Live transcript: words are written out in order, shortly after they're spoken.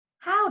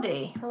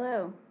Howdy.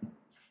 Hello.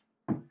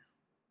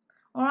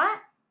 All right?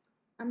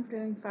 I'm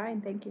doing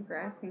fine. Thank you for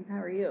asking. How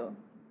are you?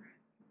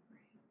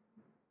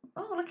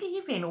 Oh, look at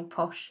you being all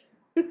posh.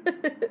 Well,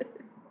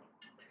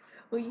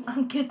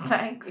 I'm good,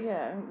 thanks.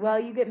 yeah. Well,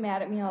 you get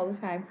mad at me all the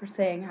time for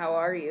saying "How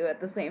are you?" at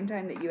the same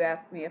time that you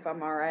ask me if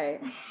I'm all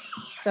right.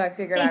 So I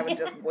figured I would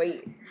just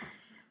wait.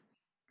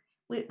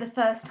 The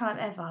first time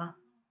ever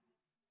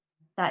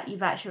that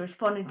you've actually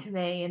responded to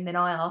me and then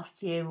I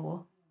asked you,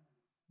 or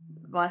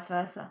vice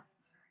versa.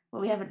 But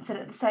we haven't said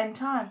it at the same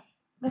time.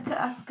 Look at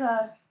us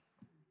go.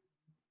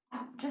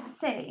 Just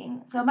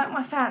seen. So I'm at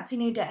my fancy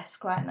new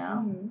desk right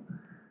now. Mm-hmm.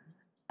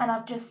 And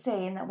I've just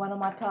seen that one of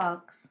my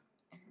plugs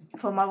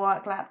for my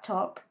work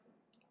laptop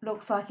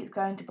looks like it's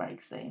going to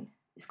break soon.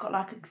 It's got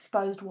like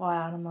exposed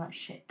wire and I'm like,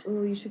 shit.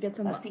 Ooh, you should get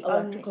some That's the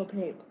electrical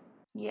tape.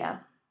 Yeah,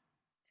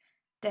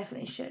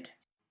 definitely should.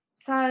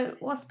 So,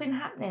 what's been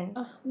happening?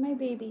 Oh, my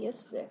baby is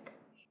sick.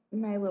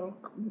 My little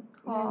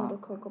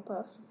Cocoa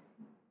Puffs.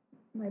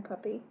 My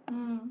puppy.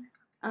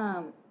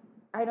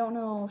 I don't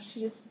know. She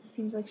just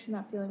seems like she's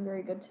not feeling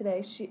very good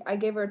today. I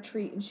gave her a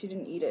treat and she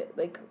didn't eat it.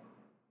 Like,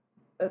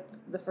 that's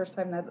the first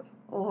time it's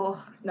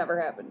never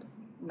happened.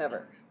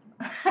 Never.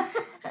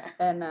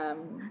 And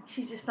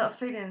she's just not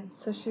feeling.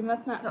 So she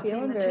must not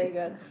feeling very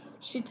good.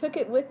 She took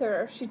it with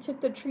her. She took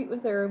the treat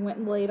with her and went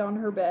and laid on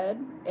her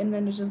bed, and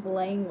then is just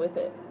laying with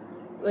it,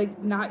 like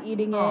not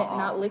eating it,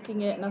 not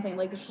licking it, nothing.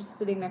 Like it's just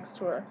sitting next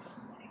to her,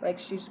 like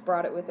she just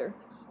brought it with her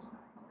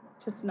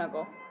to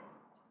snuggle.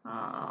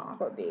 Aww.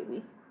 Poor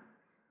baby.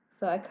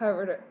 So I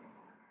covered her.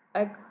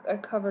 I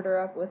covered her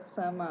up with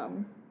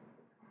some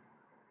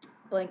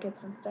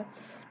blankets and stuff.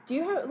 Do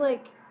you have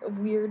like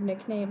weird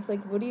nicknames?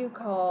 Like, what do you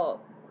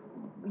call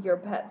your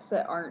pets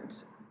that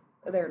aren't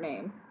their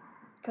name?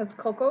 Because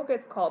Coco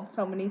gets called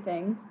so many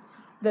things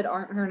that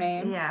aren't her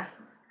name. Yeah.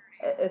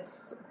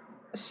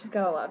 She's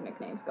got a lot of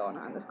nicknames going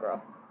on, this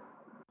girl.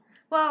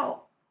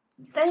 Well,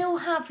 they all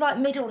have like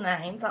middle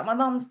names. Like my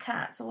mum's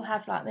cats all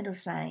have like middle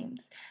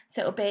names.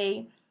 So it'll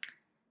be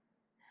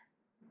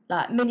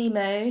like Minnie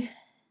Moo,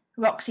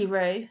 Roxy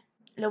Roo,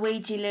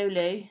 Luigi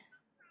Lulu.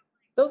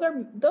 Those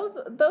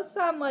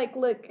sound like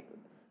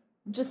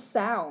just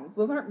sounds.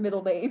 Those aren't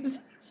middle names.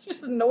 It's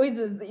just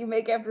noises that you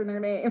make after their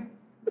name.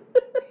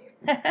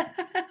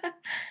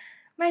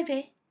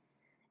 Maybe.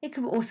 It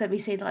could also be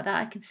seen like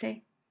that, I can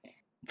see.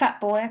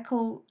 Fat Boy, I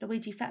call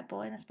Luigi Fat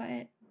Boy, and that's about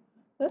it.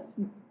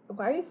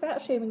 Why are you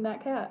fat shaming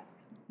that cat?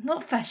 I'm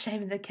not fat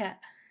shaming the cat.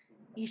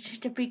 He's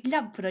just a big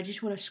lump and I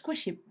just want to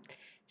squish him.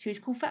 So he's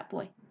called Fat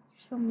Boy. You're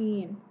so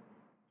mean.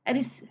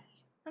 And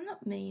I'm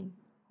not mean.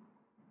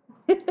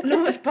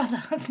 Laura's brother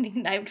has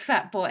nicknamed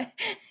Fat Boy.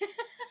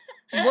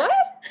 What?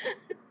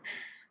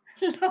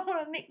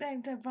 Laura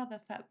nicknamed her brother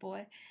Fat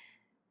Boy.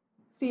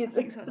 See,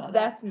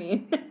 that's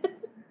mean.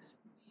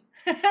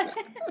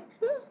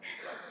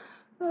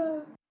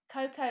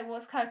 Coco,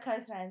 what's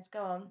Coco's names?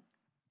 Go on.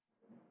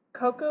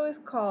 Coco is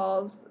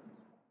called,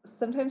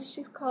 sometimes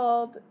she's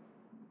called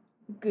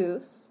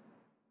Goose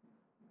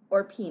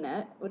or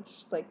Peanut, which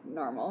is like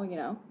normal, you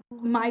know.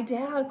 My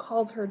dad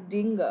calls her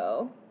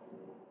Dingo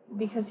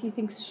because he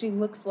thinks she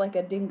looks like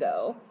a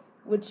dingo,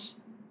 which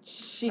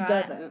she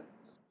doesn't.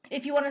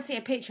 If you want to see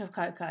a picture of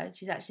Coco,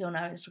 she's actually on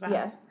her Instagram.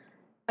 Yeah.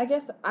 I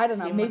guess, I don't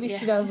know, maybe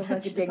she does look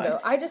like a dingo.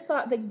 I just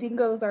thought that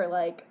dingoes are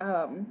like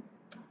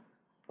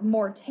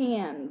more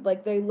tan,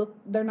 like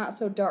they're not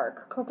so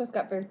dark. Coco's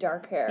got very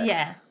dark hair.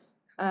 Yeah.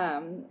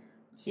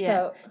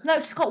 So no,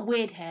 she's got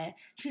weird hair.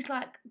 She's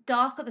like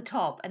dark at the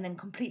top and then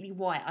completely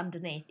white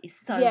underneath.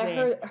 It's so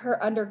weird.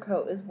 her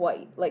undercoat is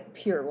white, like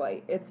pure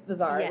white. It's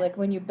bizarre. Yeah. Like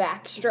when you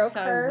backstroke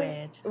her,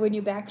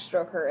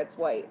 it's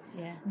white.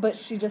 Yeah. But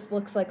she just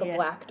looks like a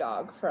black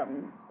dog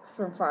from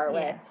far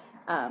away.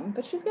 Yeah.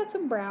 But she's got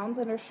some browns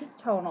in her. She's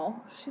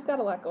tonal. She's got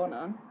a lot going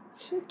on.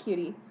 She's a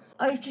cutie.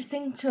 I used to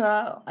sing to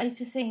her.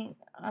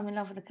 I'm in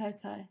love with the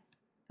Coco.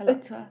 I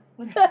looked to her.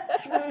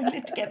 That's why we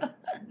lived together.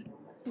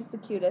 She's the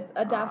cutest.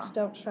 Adopt,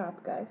 don't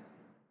shop, guys.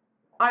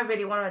 I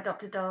really want to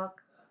adopt a dog.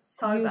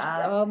 So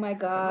bad. Oh my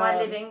god. But my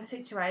living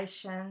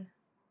situation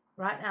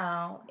right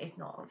now is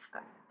not of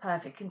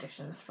perfect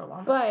conditions for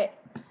one. But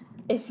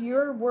if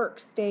your work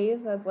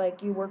stays as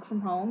like you work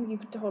from home, you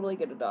could totally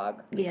get a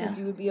dog. Because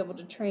you would be able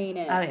to train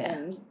it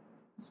and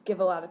give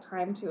a lot of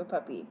time to a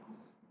puppy.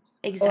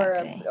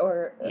 Exactly.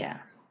 Or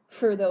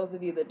for those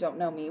of you that don't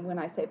know me, when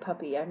I say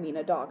puppy, I mean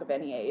a dog of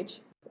any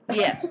age.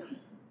 Yeah.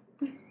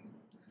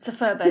 It's a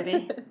fur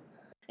baby.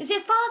 Is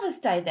it Father's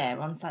Day there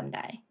on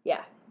Sunday?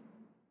 Yeah.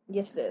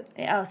 Yes, it is.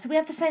 Oh, so we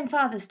have the same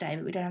Father's Day,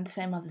 but we don't have the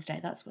same Mother's Day.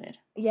 That's weird.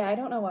 Yeah, I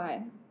don't know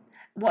why.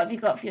 What have you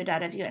got for your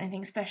dad? Have you got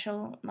anything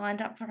special lined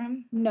up for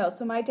him? No,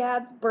 so my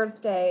dad's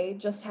birthday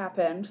just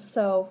happened.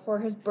 So for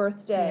his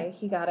birthday,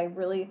 he got a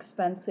really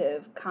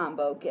expensive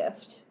combo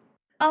gift.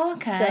 Oh,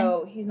 okay.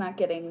 So he's not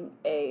getting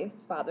a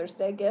Father's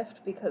Day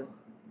gift because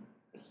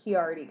he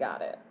already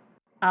got it.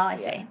 Oh, I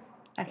see.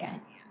 Okay.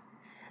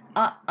 Yeah.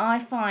 I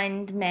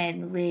find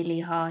men really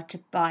hard to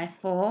buy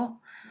for,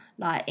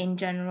 like in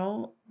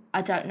general.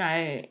 I don't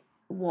know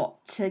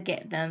what to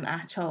get them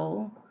at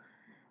all.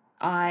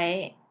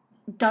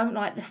 Don't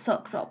like the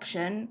socks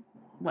option,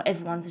 what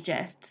everyone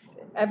suggests.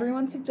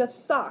 Everyone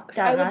suggests socks.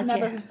 I would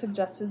never have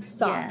suggested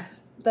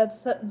socks.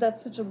 Yeah.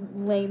 That's such a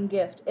lame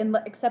gift.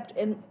 Except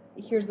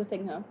here's the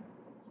thing though.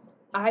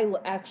 I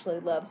actually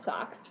love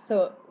socks,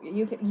 so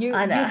you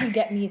can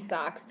get me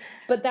socks,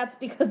 but that's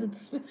because it's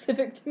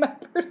specific to my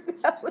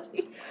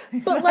personality.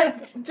 But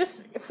like,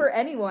 just for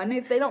anyone,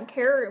 if they don't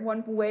care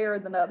one way or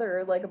the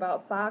other, like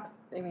about socks,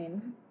 I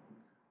mean,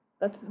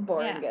 that's a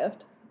boring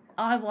gift.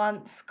 I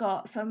once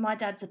got, so my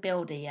dad's a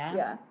builder, yeah?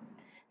 Yeah.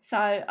 So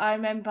I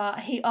remember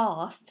he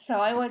asked, so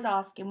I always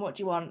ask him, what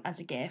do you want as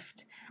a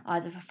gift?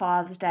 Either for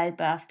Father's Day,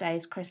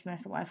 birthdays,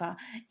 Christmas, or whatever.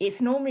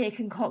 It's normally a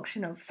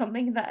concoction of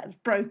something that's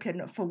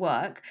broken for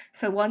work.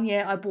 So one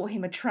year I bought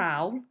him a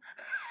trowel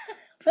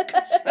for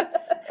Christmas.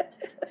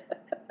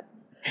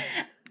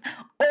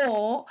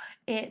 Or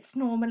it's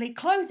normally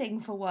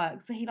clothing for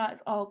work. So he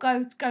likes, go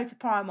to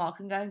Primark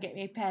and go and get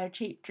me a pair of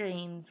cheap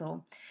jeans,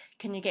 or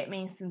can you get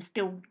me some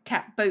steel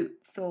cap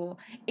boots? Or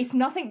it's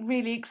nothing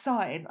really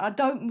exciting. I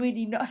don't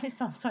really know. This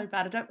sounds so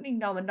bad. I don't really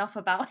know enough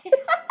about him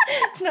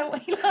to know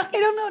what he likes. I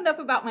don't know enough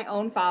about my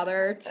own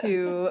father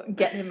to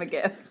get him a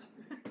gift.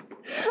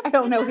 I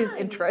don't know his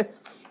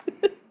interests.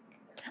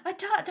 I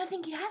don't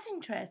think he has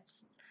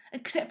interests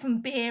except from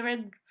beer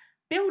and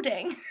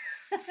building.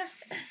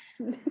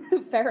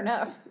 Fair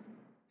enough.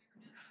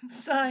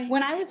 So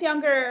when I was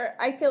younger,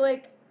 I feel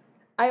like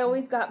I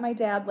always got my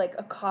dad like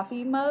a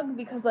coffee mug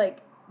because like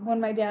when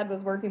my dad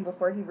was working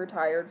before he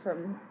retired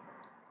from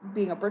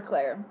being a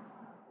bricklayer,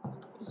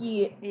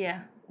 he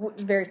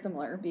very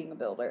similar being a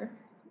builder.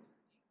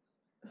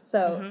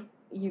 So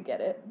you get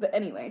it. But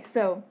anyway,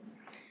 so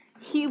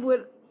he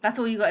would. That's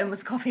all you got him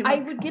was coffee mug. I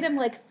would get him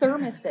like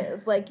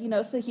thermoses, like, you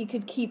know, so he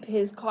could keep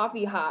his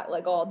coffee hot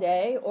like all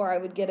day, or I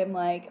would get him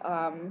like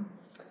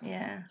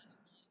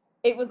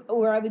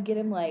or I would get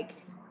him like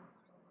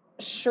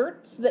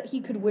shirts that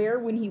he could wear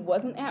when he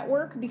wasn't at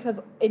work,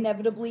 because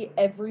inevitably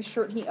every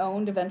shirt he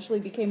owned eventually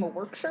became a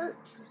work shirt.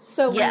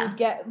 So we would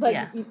get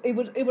like it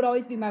would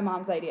always be my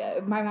mom's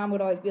idea. My mom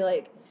would always be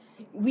like,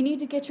 we need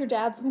to get your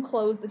dad some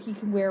clothes that he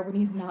can wear when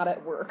he's not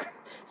at work.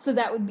 So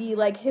that would be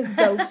like his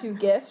go-to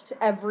gift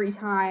every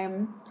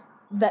time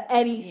that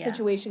any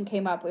situation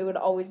came up. It would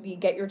always be,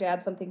 get your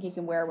dad something he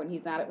can wear when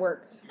he's not at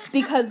work.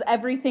 Because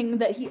everything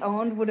that he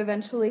owned would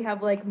eventually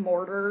have like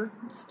mortar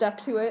stuck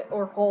to it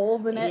or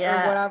holes in it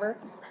or whatever.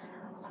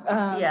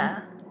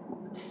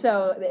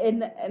 So,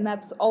 and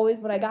that's always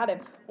what I got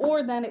him.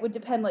 Or then it would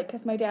depend, like,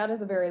 because my dad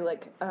is a very,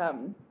 like,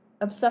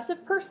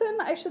 obsessive person,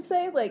 I should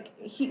say. Like,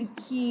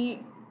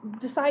 he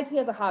decides he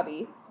has a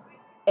hobby,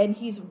 and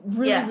he's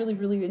really,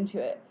 really into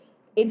it.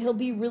 And he'll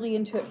be really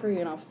into it for,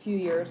 you know, a few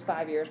years,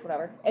 5 years,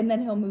 whatever. And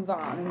then he'll move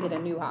on and get a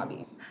new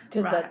hobby.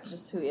 Because that's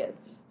just who he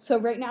is. So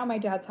right now my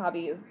dad's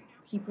hobby is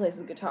he plays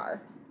the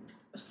guitar.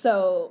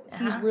 So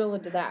he's real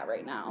into that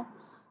right now.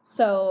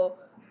 So,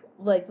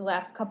 like, the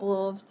last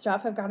couple of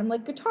stuff, I've got him,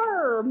 like,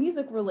 guitar or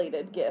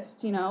music-related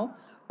gifts, you know?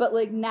 But,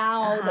 like,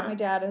 now that my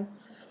dad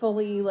is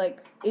fully,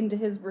 like, into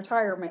his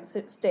retirement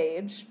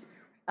stage,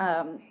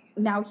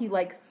 now he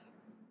likes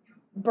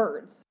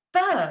birds.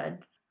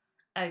 Birds?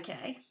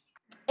 Okay.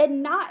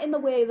 And not in the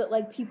way that,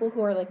 like, people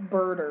who are, like,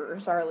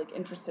 birders are, like,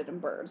 interested in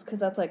birds, because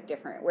that's, like,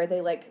 different, where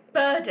they, like...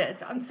 Birders?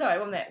 I'm sorry,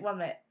 one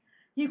minute.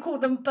 You call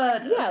them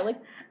birders? Yeah,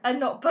 like... And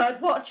not bird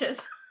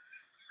watchers?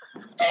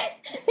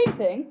 Same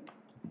thing.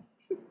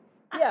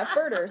 Yeah,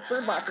 birders,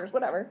 bird watchers,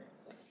 whatever.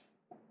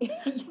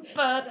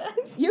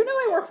 Birders. You know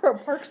I work for a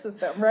park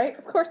system, right?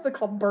 Of course they're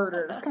called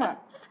birders. Come on.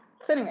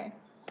 So anyway.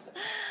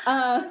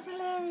 That's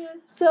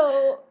hilarious.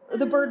 So,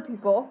 the bird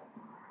people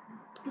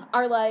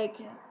are like...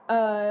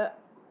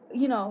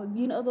 You know,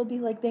 they'll be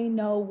like, they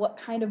know what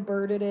kind of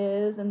bird it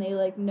is, and they,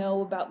 like,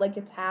 know about, like,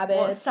 its habits.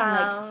 What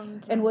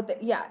sound. And what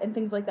and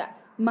things like that.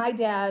 My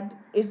dad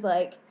is,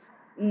 like,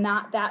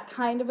 not that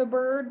kind of a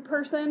bird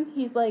person.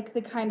 He's, like,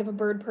 the kind of a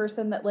bird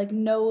person that, like,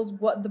 knows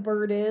what the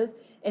bird is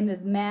and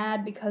is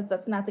mad because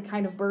that's not the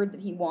kind of bird that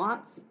he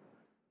wants.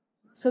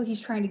 So he's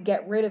trying to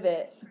get rid of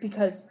it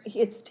because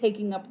it's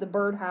taking up the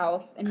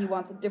birdhouse, and he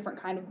wants a different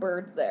kind of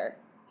birds there.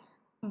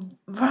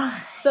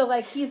 Right. So,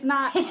 like, he's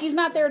not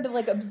there to,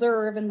 like,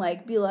 observe and,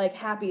 like, be, like,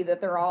 happy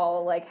that they're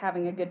all, like,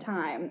 having a good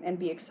time and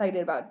be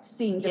excited about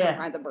seeing different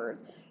kinds of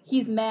birds.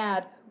 He's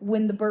mad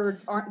when the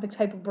birds aren't the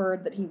type of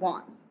bird that he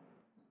wants.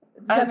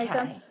 Does that make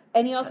sense?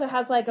 And he also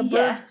has, like, a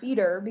bird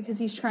feeder because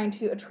he's trying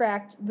to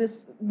attract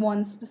this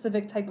one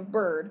specific type of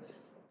bird.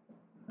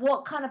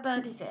 What kind of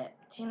bird is it?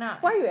 Do you know?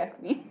 Why are you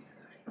asking me?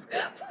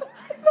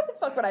 What the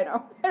fuck would I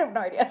know? I have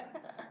no idea.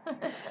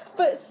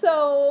 But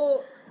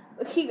so...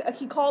 He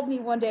called me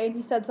one day and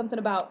he said something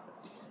about,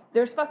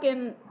 there's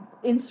fucking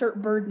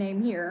insert bird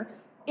name here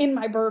in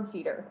my bird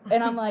feeder.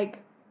 And I'm like,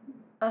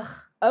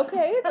 ugh.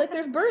 Okay, like,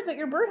 there's birds at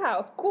your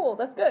birdhouse. Cool,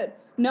 that's good.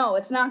 No,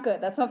 it's not good.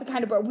 That's not the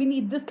kind of bird. We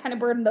need this kind of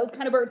bird and those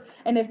kind of birds.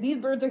 And if these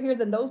birds are here,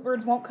 then those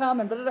birds won't come.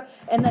 And blah, blah, blah.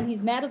 And then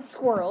he's mad at the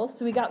squirrels,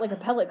 so we got, like, a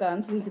pellet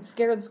gun so he could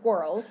scare the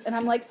squirrels. And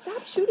I'm like,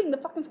 stop shooting the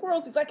fucking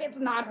squirrels. He's like, it's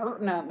not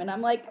hurting them. And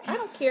I'm like, I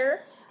don't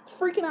care. It's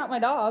freaking out my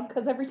dog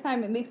because every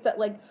time it makes that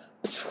like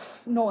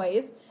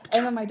noise,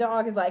 and then my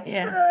dog is like,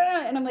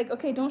 and I'm like,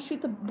 okay, don't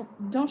shoot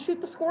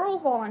the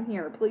squirrels while I'm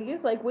here,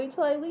 please. Like, wait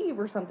till I leave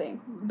or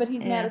something. But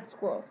he's mad at the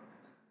squirrels.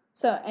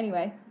 So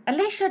anyway, at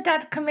least your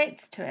dad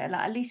commits to it.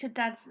 Like, at least your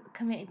dad's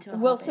committed to it.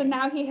 Well, so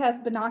now he has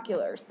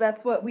binoculars.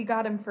 That's what we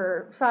got him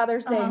for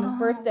Father's Day and his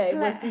birthday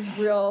was these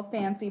real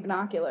fancy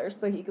binoculars,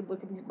 so he could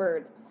look at these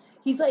birds.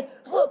 He's like,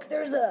 look,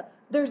 there's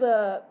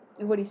a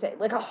what do you say,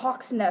 like a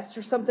hawk's nest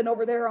or something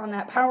over there on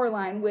that power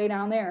line way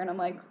down there, and I'm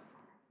like,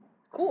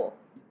 cool.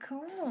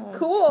 I'm like, that's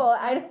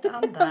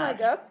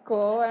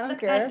cool. I don't Look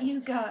care. At you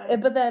go.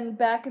 But then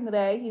back in the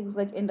day, he was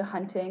like into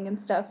hunting and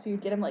stuff. So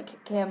you'd get him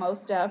like camo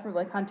stuff or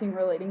like hunting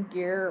related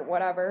gear or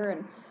whatever.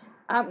 And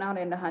I'm not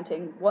into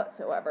hunting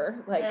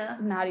whatsoever.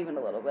 Like not even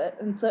a little bit.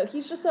 And so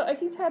he's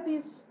had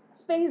these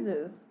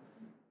phases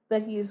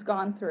that he's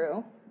gone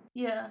through.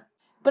 Yeah.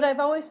 But I've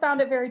always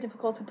found it very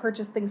difficult to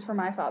purchase things for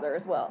my father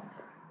as well.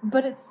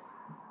 But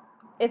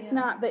it's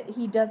not that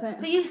he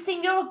doesn't... But you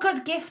think you're a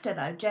good gifter,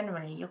 though,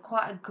 generally. You're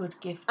quite a good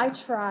gifter. I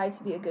try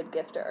to be a good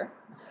gifter.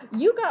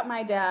 You got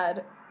my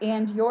dad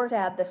and your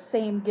dad the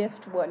same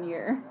gift one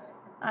year.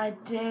 I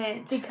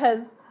did.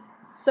 Because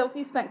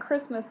Sophie spent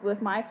Christmas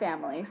with my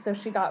family, so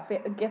she got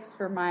gifts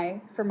for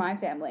my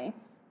family.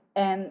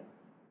 And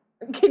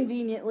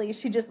conveniently,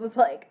 she just was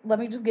like, let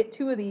me just get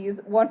 2 of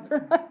these, one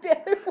for my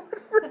dad and one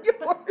for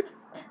yours.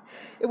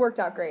 It worked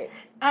out great.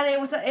 And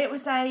it was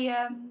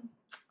a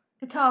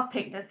guitar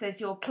pick that says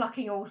you're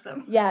plucking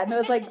awesome. Yeah, and it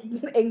was like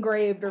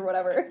engraved or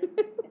whatever.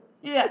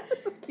 Yeah.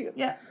 It was cute.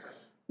 Yeah.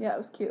 Yeah, it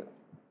was cute.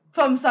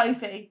 From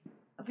Sophie.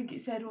 I think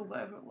it said, or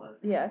whatever it was.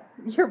 Yeah.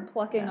 You're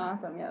plucking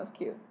awesome. Yeah, it was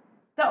cute.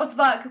 That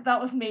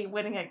was me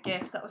winning at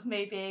gifts. That was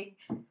me being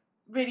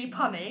really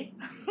punny.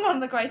 One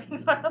of the great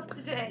things I love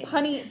to do.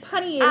 Punny is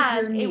and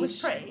your niche. It was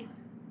pretty.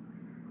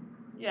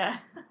 Yeah.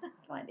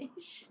 That's my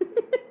niche.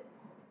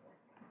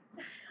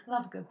 I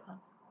love a good pun.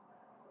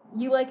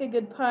 You like a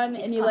good pun,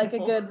 and you like a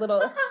good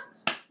little...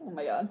 Oh,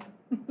 my God.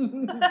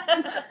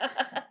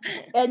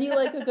 And you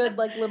like a good,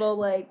 like, little,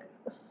 like,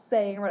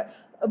 saying or whatever.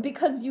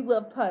 Because you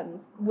love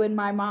puns. When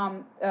my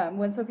mom...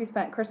 when Sophie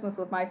spent Christmas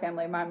with my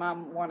family, my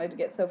mom wanted to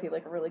get Sophie,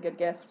 like, a really good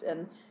gift.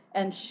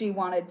 And she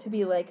wanted to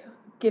be, like,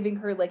 giving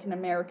her, like, an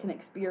American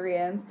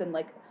experience and,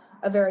 like,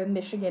 a very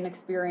Michigan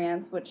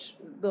experience, which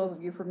those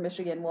of you from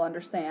Michigan will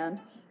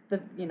understand.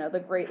 The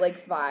Great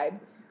Lakes vibe.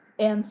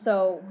 And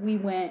so we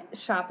went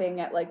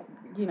shopping at, like,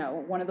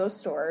 one of those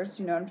stores,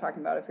 you know what I'm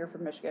talking about if you're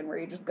from Michigan, where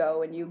you just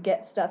go and you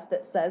get stuff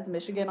that says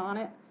Michigan on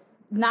it.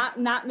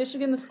 Not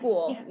Michigan the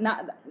school,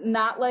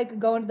 not like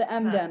going to the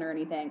MDen or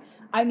anything.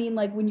 I mean,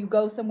 like, when you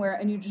go somewhere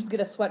and you just get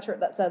a sweatshirt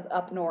that says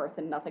up north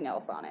and nothing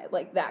else on it,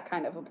 like that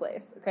kind of a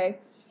place, okay?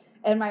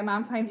 And my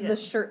mom finds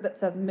this shirt that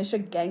says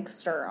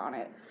Michigangster on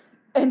it.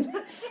 And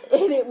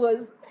it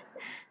was,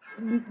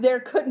 there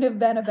couldn't have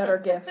been a better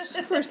gift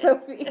for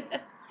Sophie.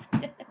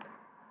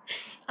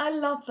 I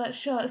love that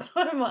shirt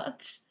so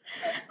much.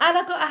 And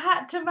I got a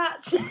hat to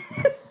match.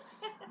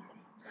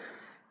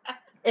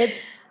 It's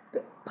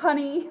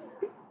punny,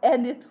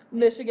 and it's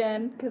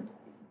Michigan, because,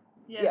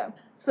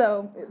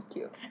 so it was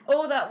cute.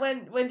 All that,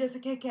 when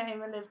Jessica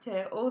came and lived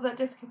here, all that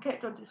Jessica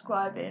kept on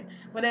describing,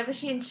 whenever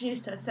she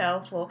introduced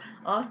herself or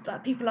asked,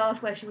 like, people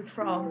asked where she was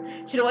from,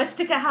 she'd always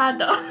stick her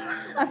hand up.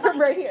 I'm from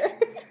right here.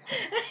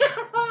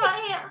 From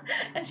right here.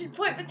 And she'd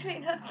point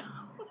between her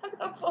thumb and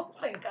her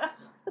forefinger.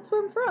 That's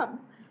where I'm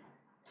from.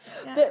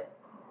 Yeah.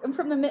 I'm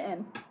from the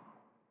Mitten.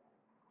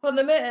 From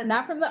the Mitten?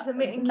 Not from the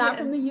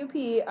UP,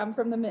 I'm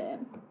from the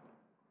Mitten.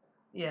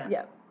 Yeah.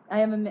 Yeah. I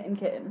am a Mitten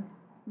kitten.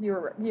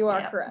 You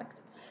are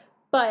correct.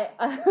 But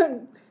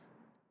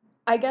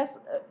I guess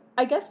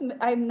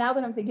now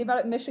that I'm thinking about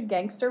it,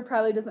 Michigangster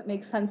probably doesn't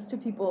make sense to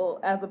people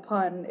as a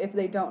pun if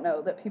they don't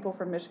know that people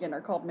from Michigan are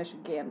called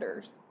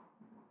Michiganders.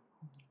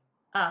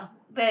 Oh,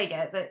 there you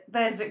go.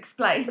 There's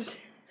explained.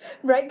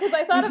 Right? Because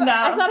I thought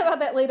about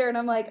that later, and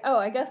I'm like, oh,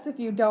 I guess if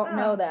you don't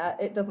know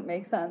that, it doesn't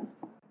make sense.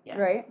 Yeah.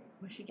 Right?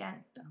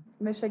 Michigangster.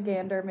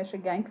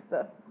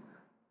 Michigangster.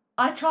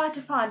 I try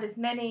to find as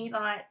many,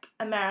 like,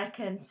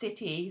 American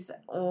cities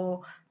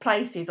or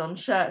places on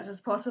shirts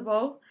as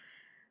possible.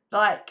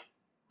 Like,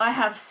 I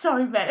have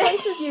so many.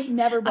 Places you've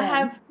never been. I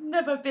have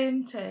never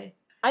been to.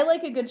 I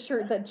like a good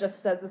shirt that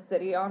just says a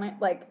city on it.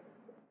 Like,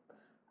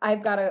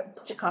 I've got a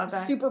Chicago.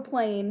 Super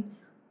plain,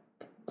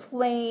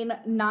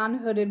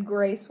 non-hooded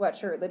gray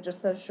sweatshirt that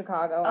just says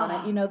Chicago on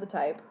it. You know the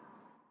type.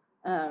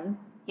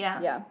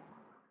 Yeah.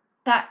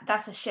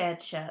 That's a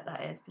shared shirt,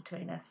 that is,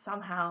 between us.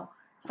 Somehow.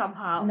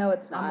 No,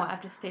 it's not. I might have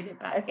to steal it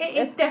back.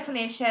 It's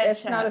definitely a shared shirt.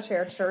 It's not a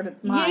shared shirt.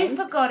 It's mine. You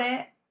forgot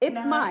it.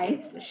 It's mine.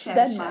 It's a shared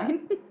then shirt.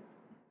 Mine.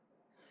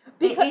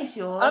 It is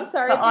yours. I'm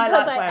sorry,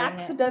 because I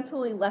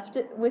accidentally left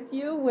it with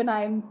you when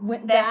I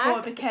went back.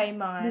 Therefore, it became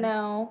mine.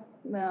 No,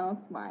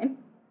 it's mine.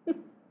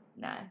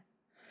 No.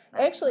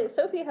 Actually,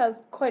 Sophie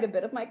has quite a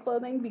bit of my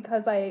clothing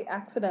because I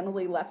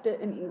accidentally left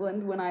it in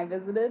England when I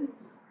visited.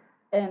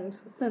 And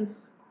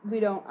since we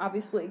don't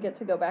obviously get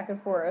to go back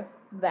and forth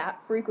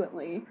that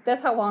frequently,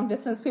 that's how long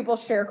distance people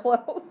share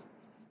clothes.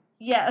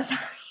 Yes.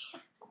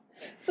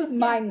 This is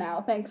mine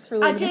now. Thanks for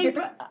leaving it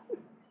here.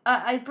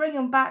 I bring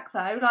them back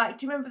though. Like,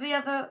 do you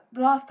remember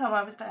the last time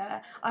I was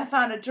there? I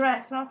found a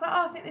dress and I was like,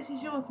 "Oh, I think this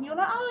is yours," and you're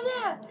like, "Oh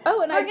yeah."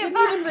 Oh, and I didn't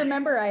even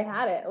remember I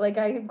had it. Like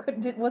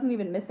wasn't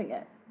even missing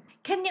it.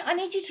 I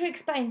need you to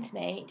explain to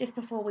me just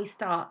before we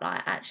start.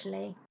 Like,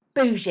 actually,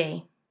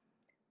 bougie.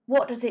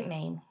 What does it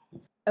mean?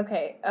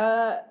 Okay.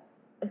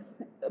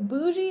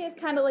 Bougie is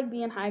kind of like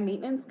being high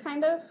maintenance,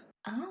 kind of.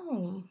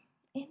 Oh,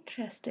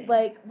 interesting.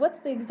 Like, what's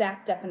the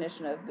exact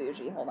definition of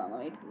bougie? Hold on,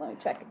 let me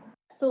check.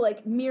 So,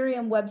 like,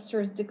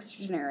 Merriam-Webster's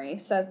dictionary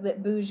says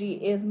that bougie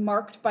is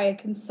marked by a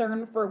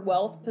concern for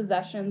wealth,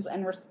 possessions,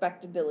 and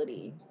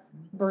respectability.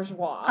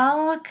 Bourgeois.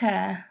 Oh,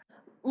 okay.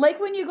 Like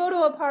when you go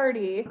to a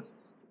party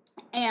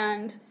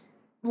and,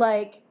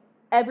 like,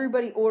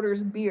 everybody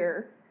orders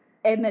beer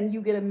and then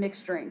you get a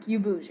mixed drink. You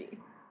bougie.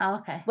 Oh,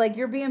 okay. Like,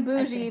 you're being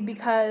bougie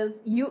because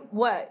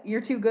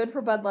you're too good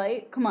for Bud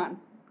Light? Come on.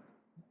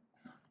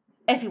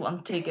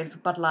 Everyone's too good for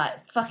Bud Light.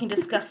 It's fucking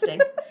disgusting.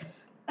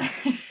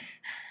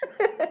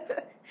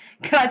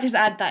 Can I just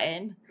add that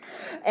in?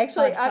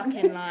 Actually, I'm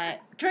fucking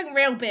like, drink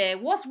real beer.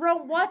 What's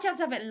wrong? Why do you have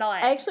to have it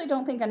light? I actually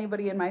don't think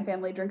anybody in my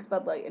family drinks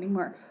Bud Light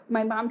anymore.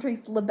 My mom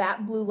drinks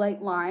Labatt Blue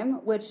Light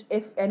Lime, which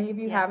if any of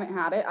you haven't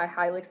had it, I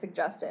highly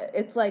suggest it.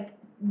 It's like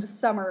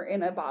summer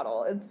in a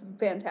bottle. It's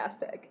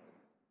fantastic.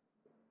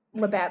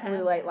 Labatt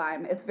Blue Light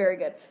Lime. It's very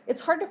good.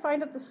 It's hard to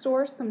find at the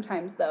stores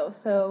sometimes though,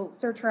 so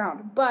search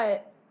around.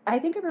 But I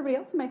think everybody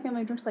else in my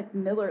family drinks like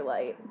Miller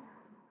Lite.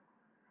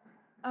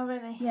 Oh,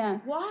 really? Yeah.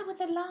 Why with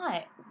the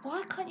light?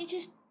 Why can't you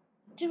just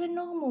do a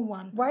normal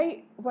one?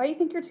 Why do you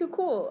think you're too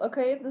cool?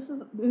 Okay, this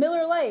is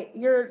Miller Lite.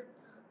 You're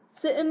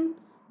sitting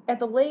at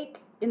the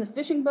lake in the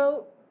fishing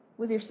boat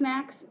with your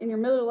snacks and your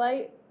Miller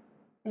Lite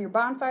and your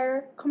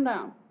bonfire. Calm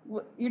down.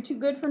 You're too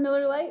good for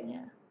Miller Lite?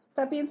 Yeah.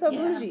 Stop being so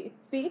bougie.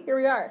 See, here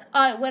we are.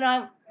 When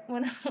I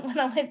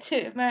went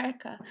to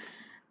America,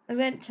 I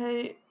went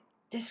to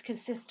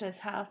Jessica's sister's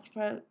house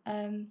for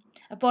a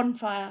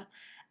bonfire.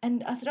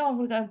 And I said, "Oh, I'm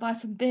going to go and buy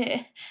some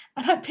beer."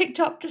 And I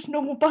picked up just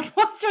normal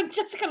Budweiser, and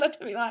Jessica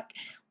looked at me like,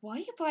 "Why are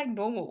you buying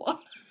normal one?"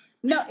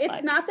 No, it's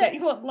like, not that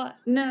you want like.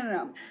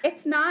 No.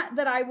 It's not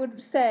that I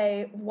would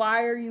say,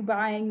 "Why are you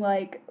buying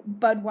like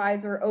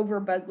Budweiser over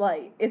Bud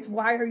Light?" It's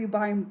why are you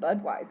buying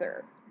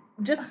Budweiser?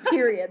 Just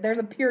period. There's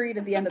a period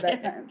at the end of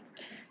that sentence.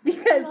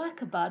 Because I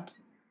like a Bud.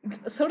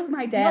 So does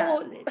my dad.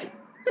 No,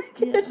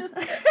 it's just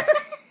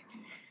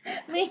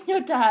me and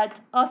your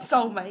dad are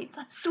soulmates.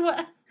 I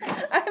swear.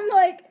 I'm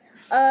like.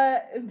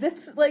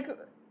 That's like,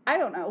 I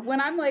don't know.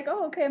 When I'm like,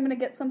 oh, okay, I'm gonna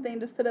get something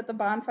to sit at the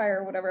bonfire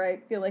or whatever, I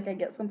feel like I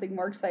get something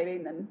more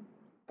exciting than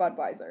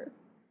Budweiser.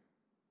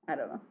 I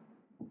don't know.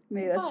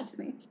 Maybe that's just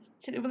me.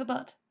 Should it with a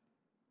Bud?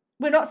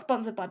 We're not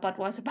sponsored by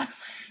Budweiser, by the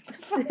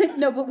way.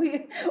 No, but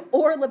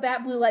or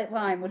Labatt Blue Light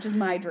Lime, which is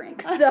my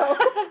drink, so.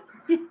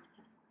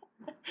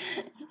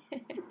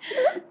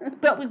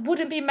 But we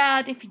wouldn't be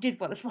mad if you did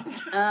want to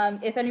sponsor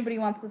us. If anybody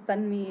wants to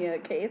send me a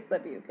case,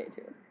 that'd be okay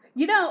too.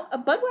 You know, a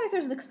Budweiser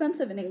is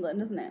expensive in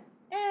England, isn't it?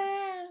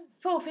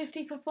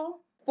 $4.50 for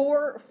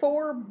four.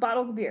 Four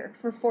bottles of beer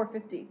for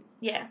 $4.50.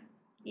 Yeah.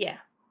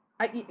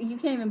 You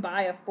can't even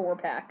buy a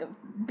 4-pack of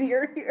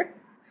beer here.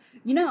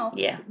 You know.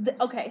 Yeah.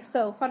 Okay,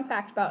 so fun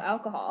fact about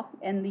alcohol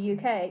in the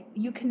UK: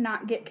 you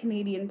cannot get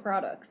Canadian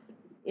products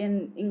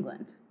in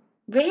England.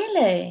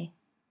 Really?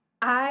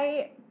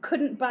 I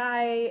couldn't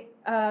buy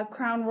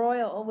Crown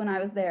Royal when I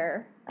was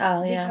there.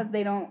 Oh yeah. Because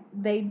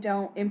they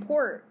don't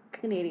import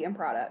Canadian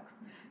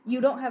products.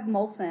 You don't have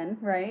Molson,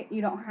 right?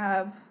 You don't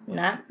have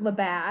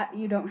Labatt.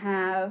 You don't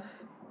have,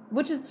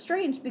 which is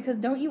strange because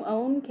don't you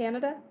own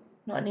Canada?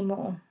 Not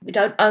anymore. We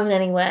don't own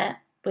anywhere.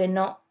 We're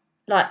not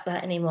like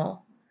that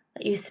anymore.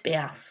 That used to be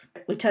us.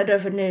 We turned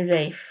over a new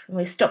leaf and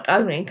we stopped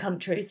owning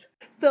countries.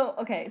 So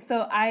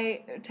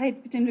I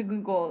typed into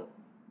Google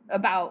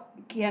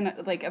about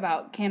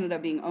Canada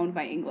being owned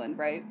by England,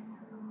 right?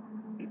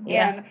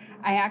 Yeah. And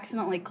I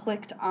accidentally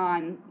clicked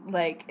on,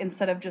 like,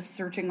 instead of just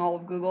searching all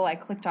of Google, I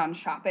clicked on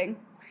shopping.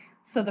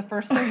 So the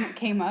first thing that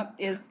came up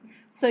is,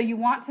 so you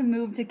want to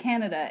move to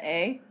Canada,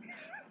 eh?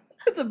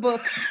 It's a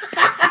book.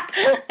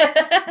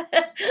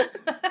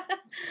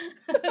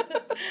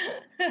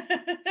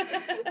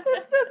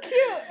 That's so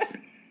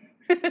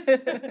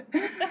cute.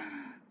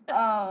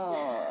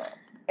 Oh.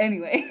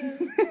 Anyway.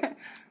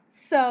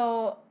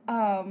 So,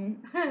 I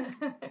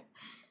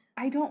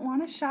don't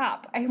want to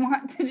shop. I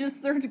want to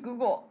just search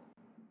Google.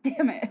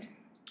 Damn it.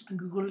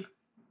 Google.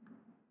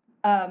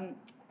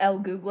 El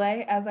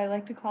Google, as I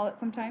like to call it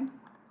sometimes.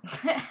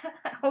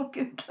 El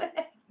Google.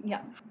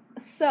 Yeah.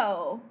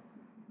 So,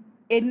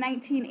 in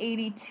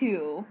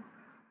 1982,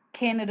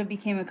 Canada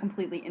became a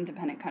completely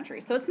independent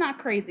country. So it's not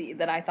crazy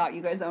that I thought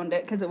you guys owned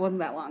it, because it wasn't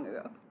that long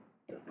ago.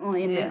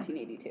 Only in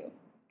 1982.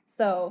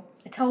 So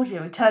I told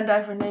you, we turned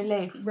over a new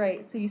leaf.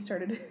 Right, so you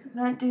started.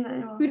 We don't do that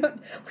anymore. We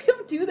don't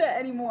do that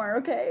anymore,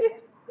 okay?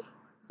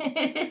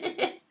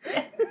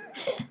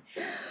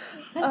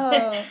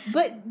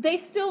 But they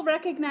still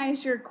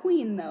recognize your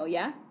queen, though,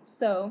 yeah?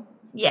 So.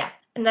 Yeah,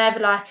 and they have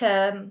like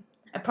a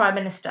prime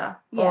minister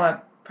or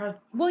a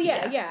president. Well,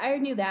 yeah, I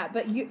knew that,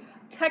 but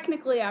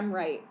technically I'm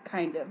right,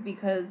 kind of,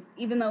 because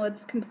even though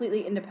it's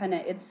completely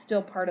independent, it's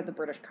still part of the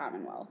British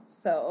Commonwealth.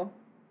 So,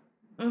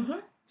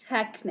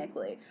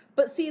 technically.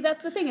 But see,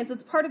 that's the thing, is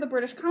it's part of the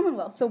British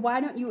Commonwealth, so why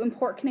don't you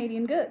import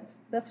Canadian goods?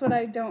 That's what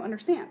I don't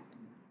understand.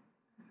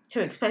 Too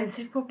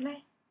expensive,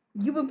 probably.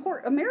 You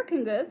import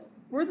American goods,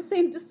 we're the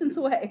same distance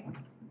away.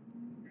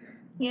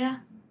 Yeah.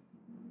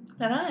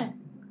 I don't know.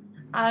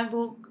 I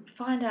will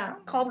find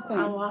out. Call the Queen.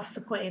 I will ask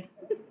the Queen.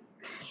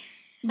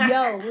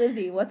 Yo,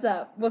 Lizzie, what's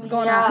up? What's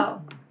going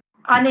on?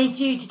 I need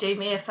you to do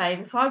me a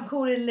favour. If I'm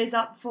calling Liz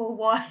up for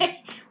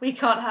why we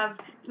can't have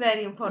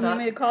Canadian products, you want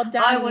me to call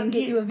Daddy and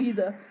get you a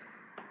visa?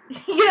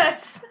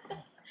 Yes.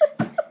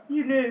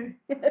 You knew.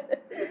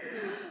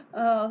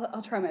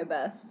 I'll try my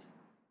best.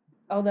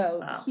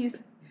 Although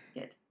good.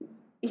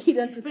 He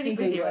doesn't speak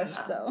English,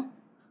 so.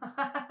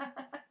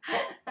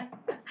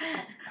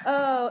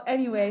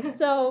 Anyway,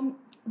 so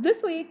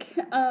this week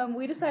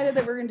we decided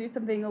that we're going to do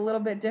something a little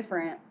bit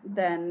different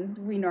than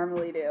we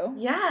normally do.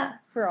 Yeah.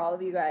 For all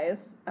of you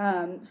guys.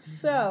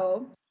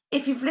 So.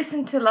 If you've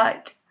listened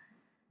to,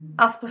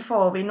 us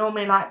before, we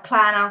normally,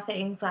 plan our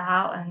things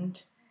out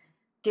and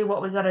do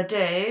what we got to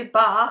do.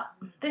 But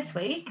this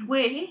week,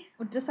 we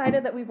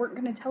decided that we weren't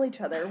going to tell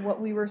each other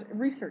what we were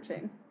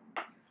researching.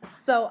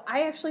 So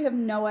I actually have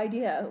no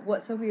idea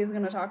what Sophie is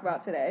going to talk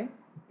about today.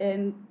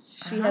 And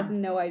she has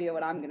no idea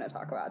what I'm going to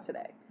talk about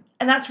today.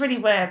 And that's really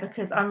rare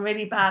because I'm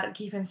really bad at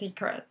keeping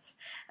secrets.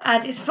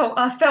 And I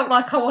felt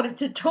like I wanted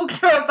to talk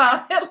to her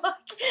about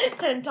it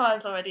 10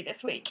 times already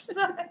this week.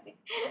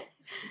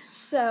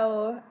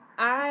 So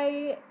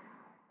I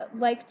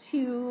like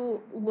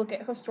to look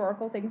at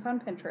historical things on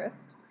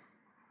Pinterest.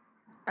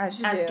 As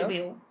do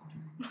we all.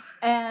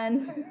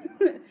 And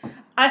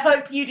I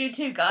hope you do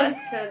too, guys,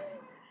 because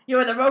you're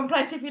in the wrong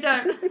place if you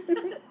don't.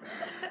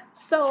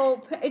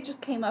 So it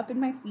just came up in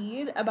my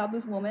feed about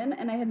this woman,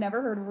 and I had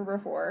never heard of her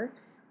before.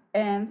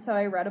 And so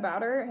I read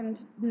about her,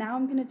 and now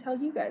I'm going to tell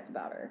you guys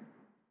about her.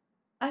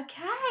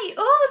 Okay.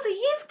 Oh, so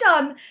you've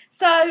done.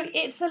 So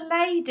it's a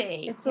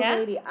lady. It's a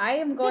lady. I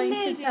am going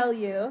to tell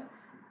you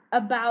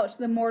about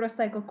the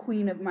motorcycle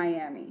queen of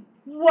Miami.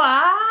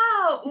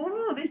 Wow.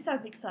 Ooh, this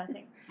sounds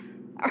exciting.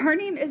 Her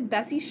name is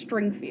Bessie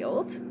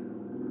Stringfield.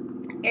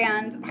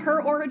 And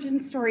her origin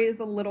story is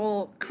a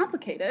little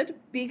complicated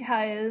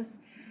because...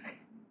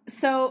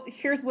 So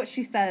here's what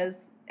she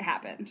says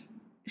happened.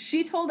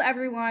 She told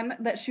everyone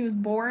that she was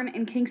born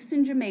in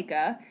Kingston,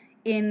 Jamaica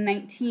in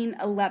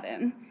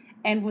 1911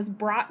 and was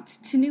brought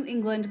to New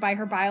England by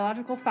her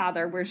biological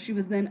father, where she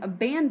was then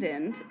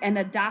abandoned and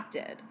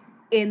adopted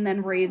and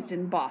then raised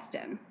in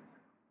Boston.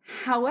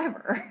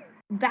 However,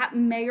 that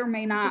may or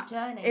may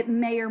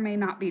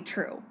not be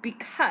true,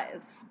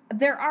 because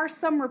there are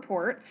some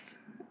reports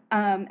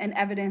and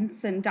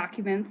evidence and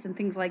documents and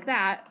things like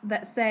that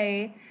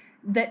say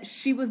that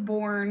she was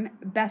born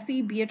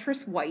Bessie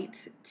Beatrice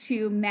White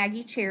to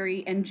Maggie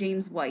Cherry and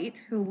James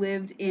White, who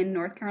lived in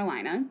North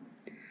Carolina.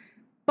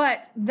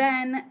 But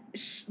then,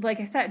 like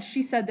I said,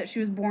 she said that she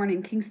was born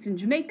in Kingston,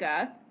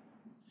 Jamaica,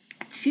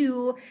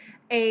 to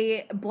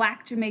a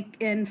black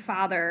Jamaican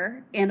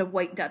father and a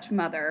white Dutch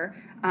mother,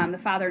 the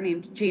father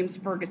named James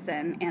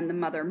Ferguson and the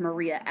mother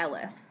Maria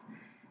Ellis.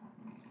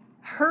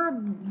 Her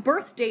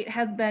birth date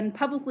has been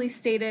publicly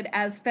stated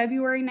as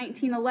February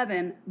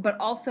 1911, but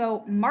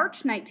also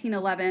March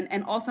 1911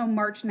 and also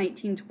March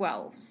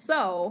 1912.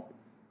 So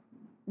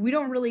we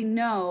don't really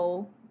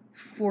know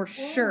for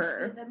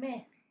sure. The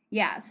myth.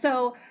 Yeah,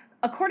 so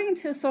according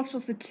to Social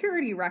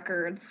Security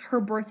records,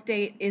 her birth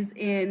date is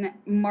in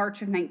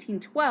March of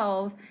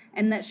 1912,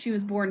 and that she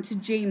was born to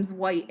James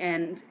White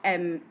and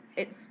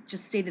it's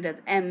just stated as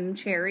M.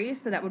 Cherry,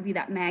 so that would be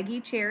that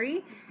Maggie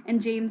Cherry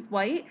and James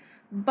White.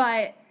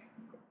 But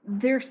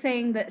they're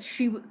saying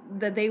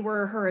that they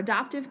were her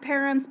adoptive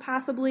parents,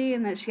 possibly,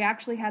 and that she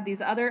actually had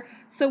these other.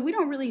 So we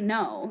don't really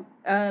know.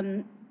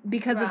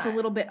 Because it's a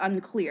little bit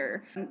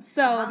unclear.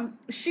 So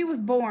she was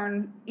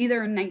born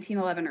either in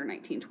 1911 or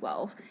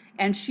 1912,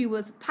 and she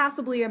was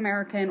possibly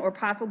American or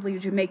possibly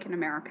Jamaican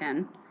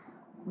American.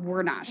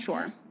 We're not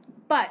sure.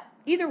 But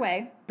either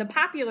way, the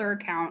popular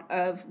account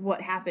of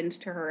what happened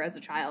to her as a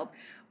child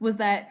was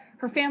that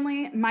her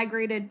family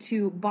migrated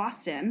to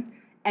Boston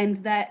and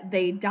that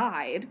they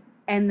died,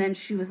 and then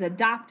she was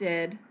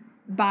adopted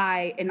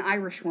by an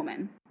Irish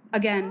woman.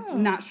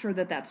 Again, not sure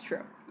that that's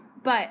true.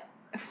 But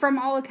from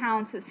all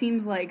accounts, it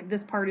seems like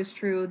this part is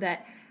true,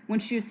 that when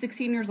she was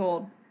 16 years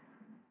old,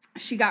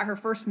 she got her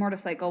first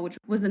motorcycle, which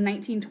was a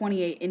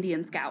 1928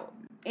 Indian Scout.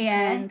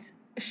 And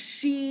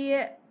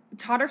she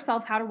taught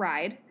herself how to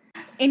ride.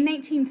 In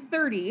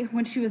 1930,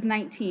 when she was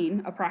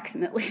 19,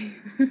 approximately.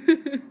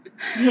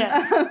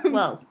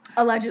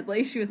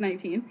 Allegedly, she was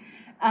 19.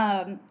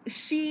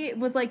 She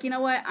was like, you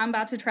know what? I'm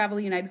about to travel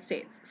the United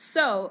States.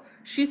 So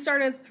she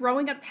started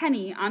throwing a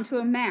penny onto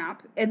a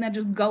map and then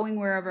just going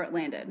wherever it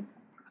landed.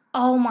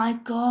 Oh my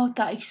God,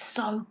 that is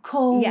so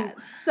cool. Yeah,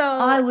 so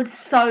I would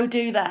so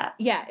do that.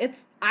 Yeah,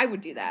 I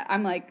would do that.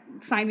 I'm like,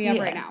 sign me up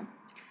right now.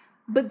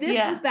 But this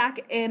was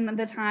back in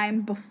the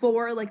time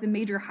before, like, the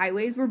major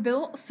highways were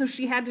built, so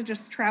she had to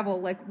just travel,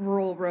 like,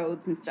 rural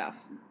roads and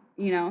stuff,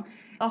 you know?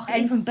 Oh,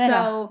 and even better.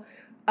 So,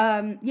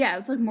 yeah,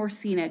 it's, like, more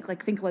scenic.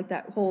 Like, think, like,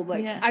 that whole,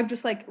 like, I'm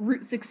just, like,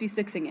 Route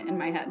 66ing it in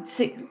my head.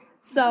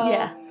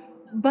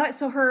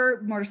 So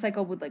her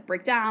motorcycle would, like,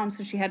 break down,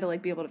 so she had to,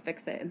 like, be able to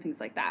fix it and things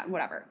like that and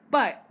whatever.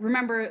 But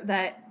remember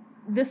that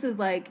this is,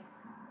 like,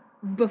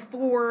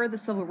 before the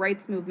civil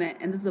rights movement,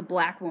 and this is a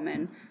black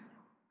woman.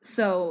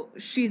 So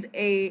she's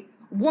a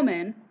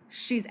woman,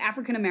 she's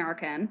African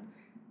American,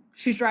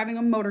 she's driving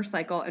a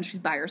motorcycle, and she's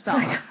by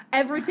herself.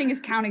 Everything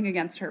is counting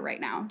against her right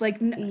now. Like,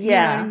 you know what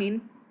I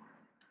mean?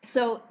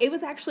 So it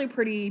was actually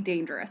pretty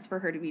dangerous for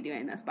her to be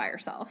doing this by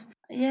herself.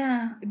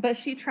 Yeah. But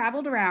she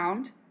traveled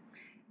around,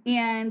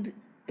 and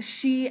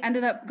she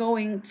ended up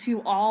going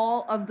to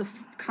all of the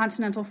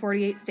continental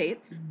 48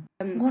 states.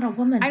 What a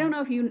woman. I don't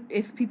know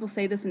if people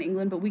say this in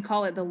England, but we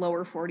call it the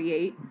lower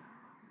 48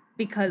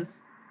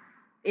 because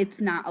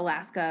it's not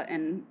Alaska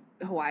and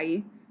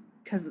Hawaii,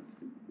 because it's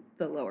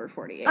the lower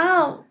 48.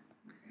 Oh.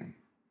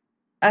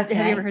 Okay.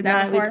 Have you ever heard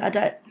that before? I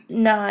don't.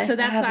 No. So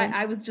that's why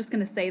I was just going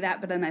to say that,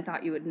 but then I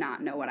thought you would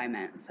not know what I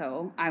meant.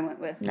 So I went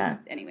with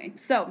anyway.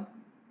 So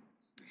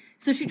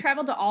she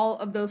traveled to all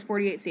of those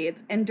 48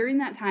 states, and during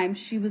that time,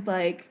 she was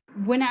like,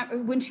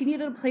 when she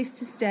needed a place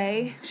to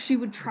stay, she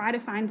would try to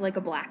find like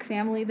a black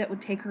family that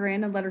would take her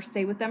in and let her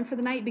stay with them for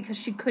the night, because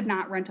she could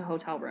not rent a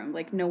hotel room.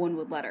 Like, no one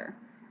would let her,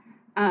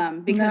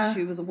 because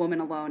she was a woman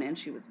alone, and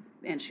she was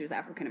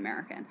African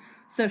American.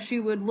 So she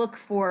would look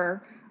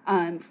for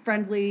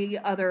friendly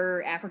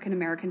other African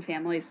American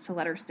families to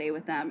let her stay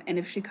with them, and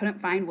if she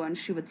couldn't find one,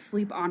 she would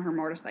sleep on her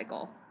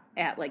motorcycle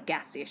at like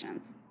gas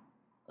stations.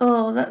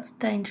 Oh, that's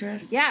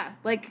dangerous. Yeah,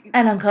 like...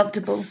 And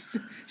uncomfortable.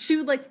 She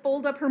would, like,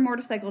 fold up her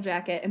motorcycle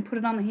jacket and put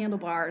it on the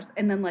handlebars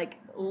and then, like,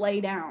 lay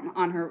down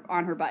on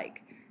her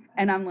bike.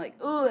 And I'm like,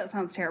 oh, that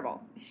sounds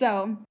terrible.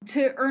 So,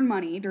 to earn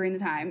money during the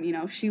time, you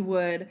know, she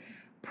would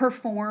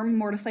perform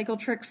motorcycle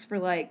tricks for,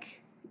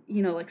 like,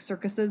 you know, like,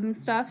 circuses and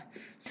stuff.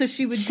 So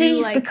she would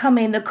She's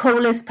becoming the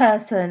coolest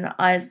person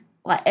I've,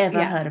 like,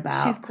 ever heard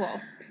about. She's cool.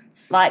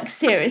 Like,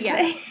 seriously.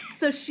 Yeah.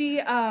 So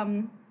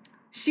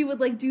she would,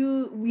 like,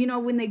 do, you know,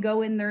 when they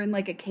go in, they're in,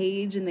 like, a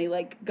cage, and they,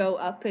 like, go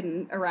up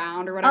and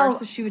around or whatever,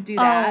 so she would do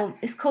that. Oh,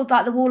 it's called,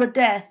 like, the Wall of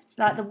Death.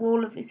 Like,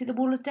 is it the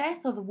Wall of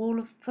Death or the Wall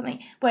of something?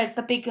 Where it's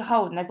the big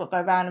hole, and they've got to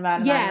go round and round and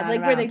round and round. Yeah,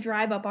 like, where they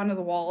drive up onto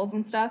the walls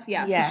and stuff.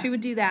 Yeah, so she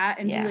would do that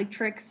and do, like,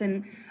 tricks,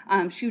 and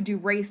she would do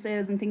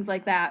races and things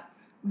like that.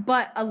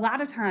 But a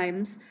lot of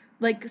times,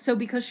 like, so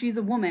because she's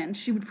a woman,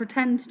 she would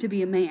pretend to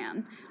be a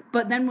man.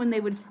 But then when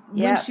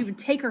she would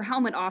take her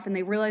helmet off and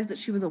they realized that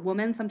she was a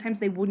woman, sometimes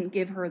they wouldn't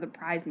give her the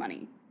prize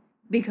money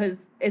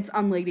because it's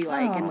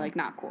unladylike and, like,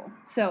 not cool.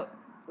 So,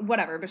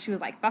 whatever. But she was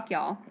like, fuck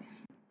y'all.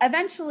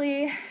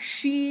 Eventually,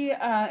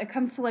 it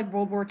comes to, like,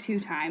 World War II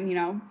time, you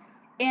know?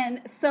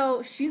 And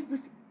so she's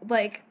this,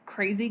 like,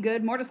 crazy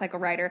good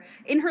motorcycle rider.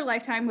 In her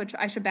lifetime, which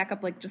I should back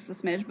up, like, just a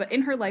smidge, but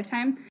in her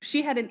lifetime,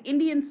 she had an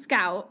Indian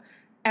Scout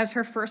as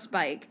her first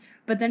bike,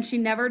 but then she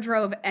never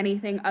drove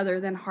anything other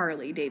than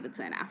Harley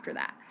Davidson after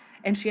that.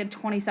 And she had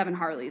 27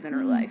 Harleys in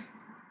her life.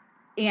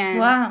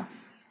 And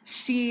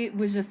she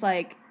was just,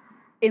 like,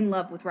 in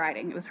love with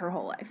riding. It was her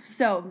whole life.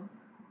 So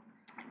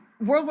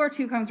World War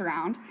II comes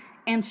around,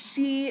 and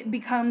she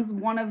becomes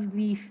one of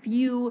the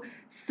few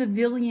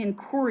civilian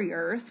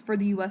couriers for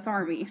the U.S.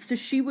 Army. So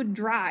she would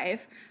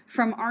drive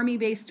from army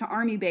base to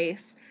army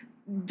base,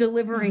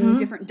 delivering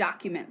different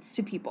documents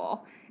to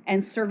people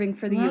and serving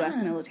for the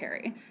U.S.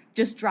 military,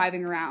 just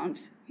driving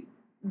around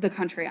the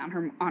country on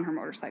her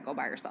motorcycle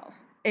by herself.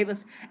 It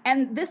was,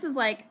 and this is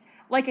like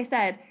I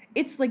said,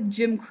 it's like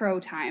Jim Crow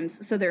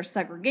times. So there's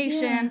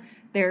segregation,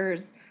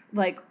 there's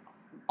like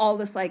all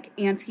this like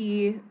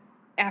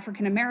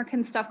anti-African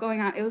American stuff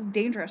going on. It was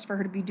dangerous for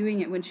her to be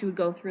doing it when she would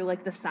go through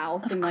like the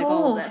South and like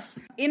all of this.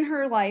 In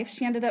her life,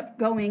 she ended up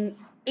going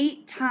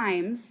 8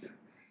 times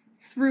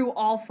through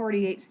all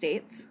 48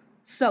 states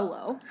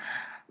solo.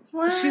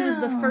 Wow. She was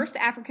the first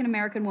African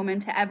American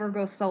woman to ever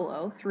go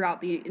solo throughout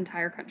the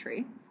entire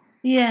country.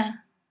 Yeah.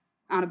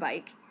 On a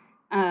bike.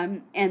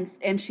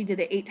 And she did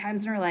it 8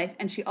 times in her life,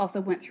 and she also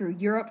went through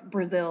Europe,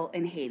 Brazil,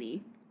 and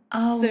Haiti.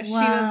 Oh, so she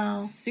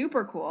was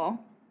super cool.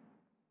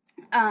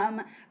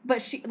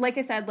 But she, like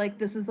I said, like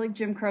this is like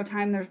Jim Crow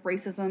time. There's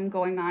racism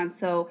going on.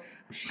 So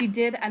she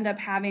did end up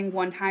having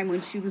one time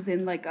when she was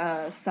in like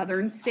a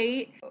southern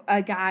state,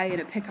 a guy in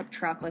a pickup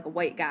truck, like a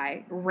white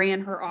guy,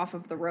 ran her off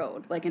of the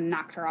road, like, and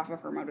knocked her off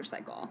of her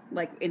motorcycle,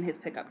 like in his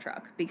pickup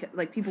truck, because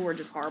like people were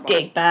just horrible.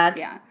 Dig bag.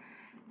 Yeah.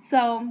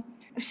 So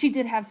she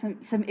did have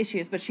some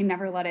issues, but she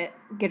never let it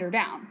get her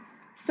down.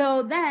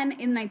 So then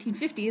in the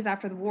 1950s,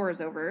 after the war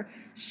is over,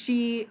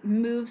 she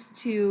moves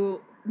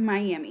to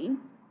Miami.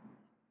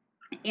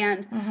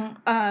 And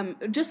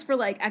just for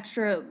like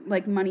extra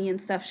like money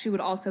and stuff, she would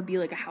also be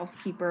like a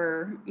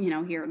housekeeper, you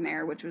know, here and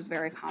there, which was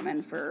very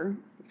common for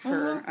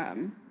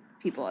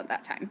people at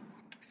that time.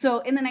 So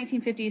in the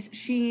 1950s,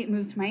 she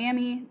moves to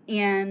Miami,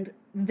 and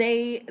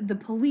the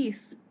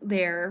police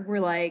there were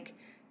like,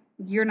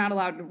 you're not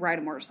allowed to ride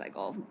a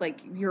motorcycle.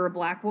 Like, you're a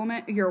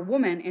woman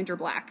and you're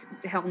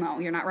black. Hell no,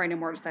 you're not riding a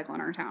motorcycle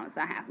in our town. It's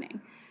not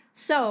happening.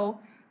 So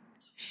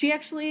she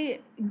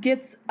actually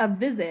gets a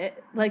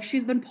visit. Like,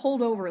 she's been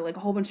pulled over like a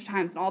whole bunch of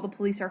times and all the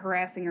police are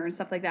harassing her and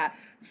stuff like that.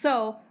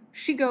 So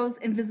she goes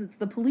and visits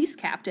the police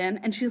captain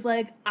and she's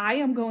like, I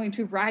am going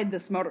to ride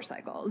this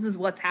motorcycle. This is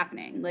what's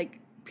happening. Like,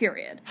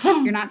 period.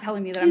 You're not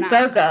telling me that I'm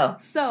not. Go.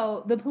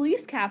 So the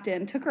police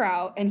captain took her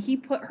out and he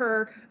put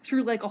her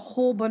through like a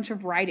whole bunch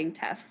of riding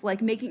tests,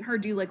 like making her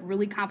do like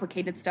really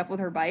complicated stuff with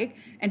her bike.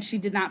 And she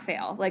did not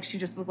fail. Like, she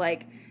just was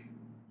like,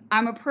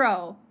 I'm a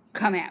pro.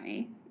 Come at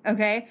me.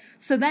 Okay.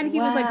 So then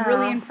he was like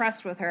really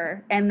impressed with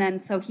her. And then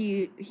so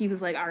he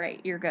was like, all right,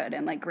 you're good.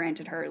 And like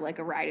granted her like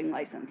a riding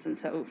license. And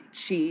so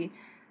she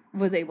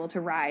was able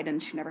to ride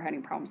and she never had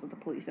any problems with the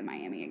police in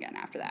Miami again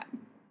after that.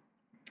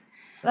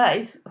 That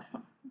is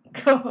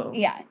cool.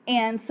 Yeah.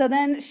 And so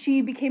then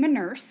she became a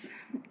nurse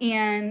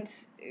and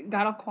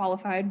got all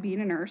qualified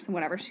being a nurse and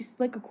whatever. She's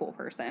like a cool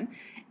person.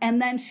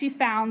 And then she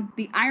founds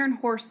the Iron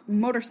Horse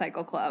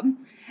Motorcycle Club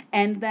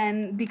and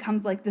then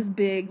becomes like this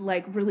big,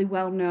 like really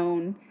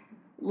well-known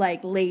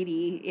like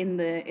lady in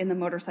the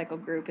motorcycle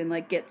group and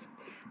like gets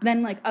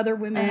then like other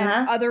women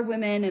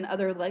and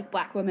other like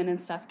black women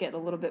and stuff get a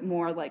little bit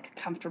more like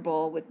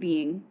comfortable with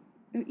being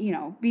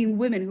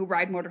women who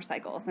ride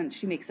motorcycles, and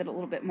she makes it a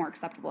little bit more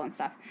acceptable and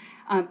stuff.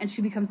 And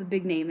she becomes a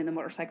big name in the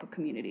motorcycle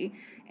community.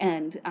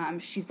 And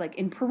she's like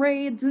in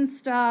parades and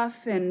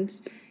stuff, and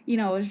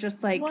is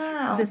just like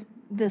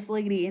this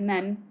lady. And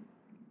then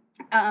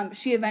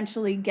she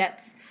eventually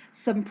gets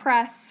some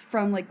press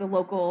from like the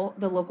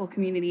local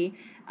community,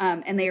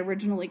 and they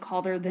originally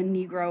called her the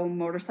Negro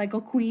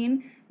Motorcycle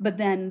Queen, but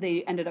then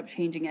they ended up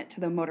changing it to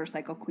the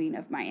Motorcycle Queen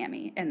of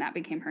Miami, and that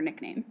became her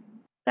nickname.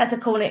 That's a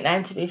cool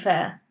nickname, to be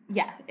fair.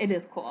 Yeah, it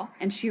is cool.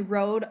 And she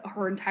rode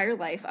her entire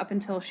life up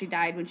until she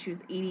died when she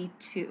was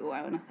 82,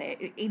 I want to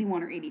say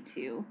 81 or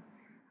 82,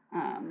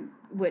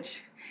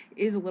 which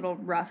is a little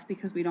rough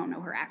because we don't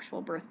know her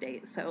actual birth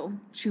date. So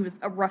she was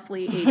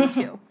roughly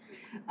 82.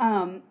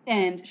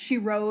 And she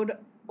rode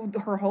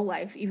her whole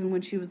life, even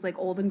when she was like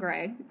old and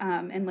gray,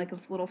 and like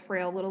this little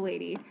frail little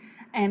lady.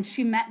 And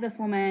she met this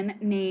woman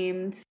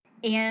named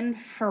Anne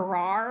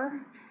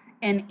Farrar.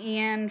 And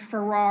Anne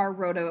Farrar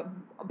wrote a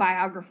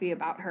biography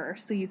about her,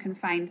 so you can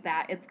find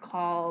that. It's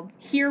called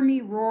Hear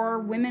Me Roar,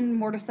 Women,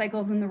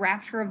 Motorcycles, and the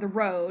Rapture of the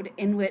Road,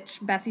 in which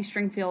Bessie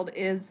Stringfield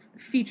is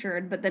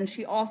featured. But then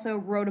she also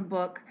wrote a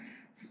book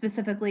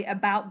specifically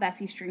about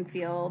Bessie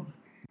Stringfield,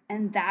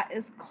 and that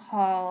is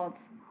called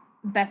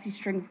Bessie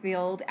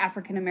Stringfield,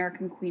 African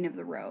American Queen of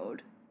the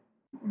Road.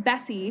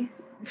 Bessie,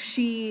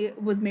 she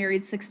was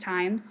married 6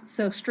 times,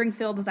 so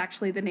Stringfield is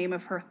actually the name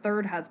of her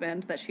third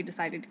husband that she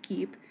decided to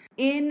keep.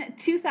 In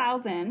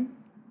 2000,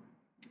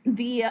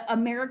 the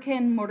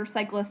American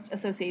Motorcyclist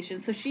Association,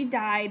 so she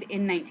died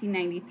in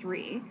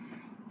 1993,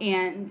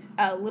 and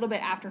a little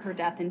bit after her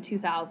death in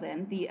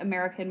 2000, the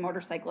American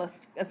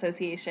Motorcyclist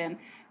Association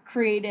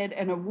created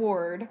an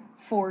award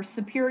for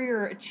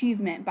superior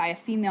achievement by a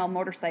female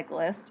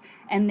motorcyclist,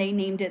 and they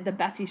named it the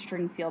Bessie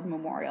Stringfield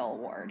Memorial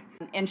Award.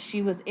 And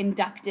she was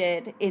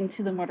inducted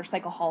into the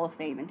Motorcycle Hall of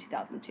Fame in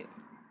 2002.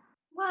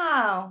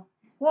 Wow.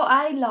 What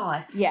a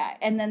life. Yeah,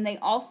 and then they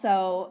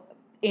also,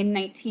 in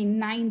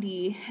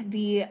 1990,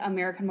 the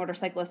American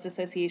Motorcyclist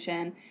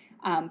Association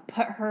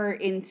put her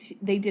into,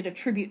 they did a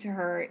tribute to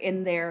her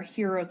in their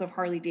Heroes of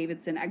Harley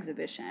Davidson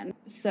exhibition.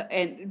 So,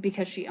 and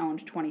because she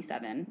owned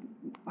 27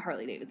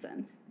 Harley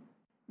Davidsons.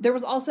 There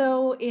was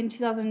also in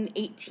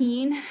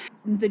 2018,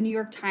 the New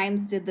York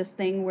Times did this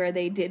thing where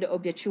they did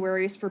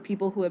obituaries for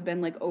people who had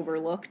been like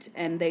overlooked,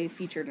 and they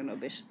featured an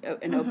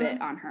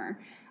obit on her.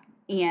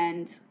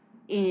 And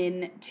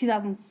in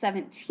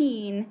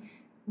 2017,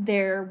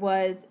 there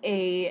was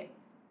a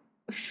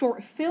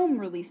short film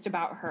released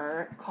about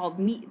her called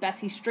Meet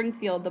Bessie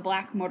Stringfield, the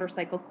Black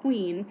Motorcycle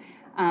Queen,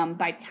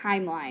 by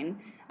Timeline,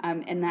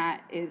 and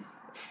that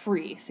is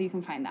free, so you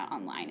can find that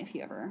online if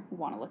you ever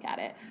want to look at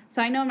it.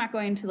 So I know I'm not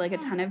going into like a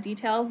ton of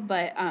details,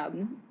 but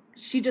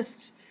she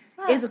just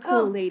is a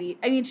cool lady.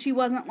 I mean, she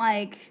wasn't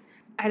like,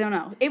 I don't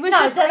know, it was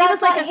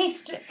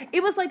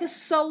it was like a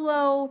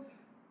solo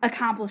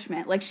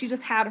accomplishment. Like, she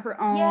just had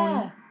her own.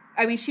 Yeah.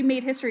 I mean, she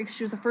made history because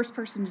she was the first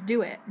person to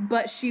do it,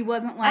 but she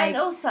wasn't like and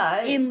also,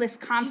 in this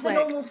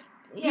conflict.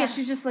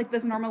 She's just like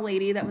this normal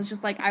lady that was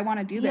just like, I want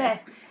to do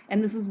this,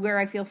 and this is where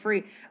I feel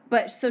free.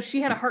 But so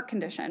she had a heart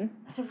condition.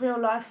 It's a real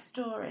life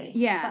story.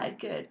 Yeah, it's like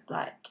good,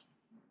 like.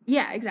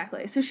 Yeah,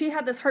 exactly. So she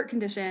had this heart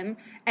condition,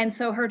 and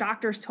so her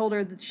doctors told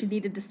her that she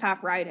needed to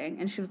stop riding,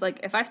 and she was like,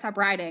 if I stop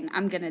riding,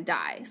 I'm gonna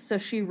die. So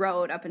she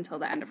rode up until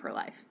the end of her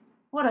life.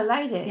 What a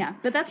lady! Yeah,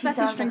 but that's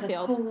Bessie Stringfield.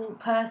 Like a cool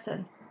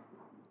person.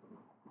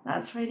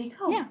 That's really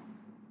cool. Yeah.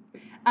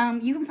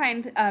 You can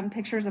find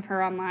pictures of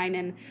her online,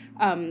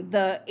 and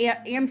the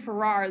Anne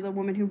Farrar, the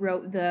woman who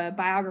wrote the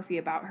biography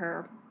about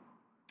her,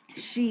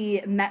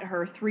 she met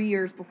her 3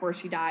 years before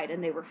she died,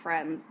 and they were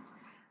friends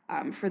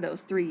for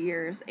those 3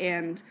 years,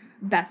 and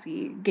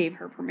Bessie gave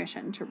her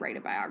permission to write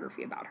a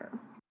biography about her.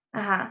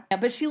 Uh-huh. Yeah,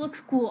 but she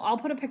looks cool. I'll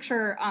put a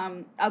picture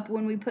up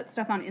when we put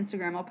stuff on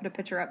Instagram. I'll put a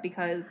picture up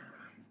because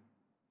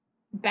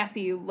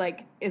Bessie,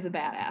 like, is a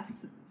badass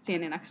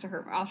standing next to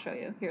her. I'll show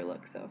you. Here,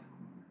 look, so.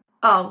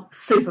 Oh,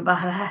 super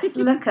badass.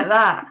 Look at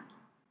that.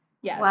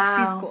 Yeah, wow.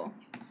 She's cool.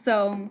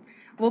 So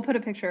we'll put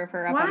a picture of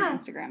her up on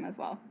Instagram as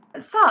well.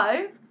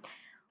 So,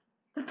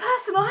 the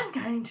person I'm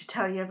going to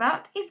tell you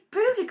about is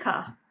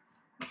Boudica.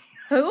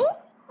 Who?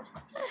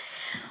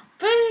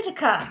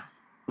 Boudica.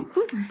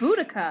 Who's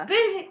Boudica?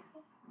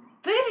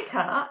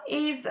 Boudica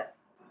is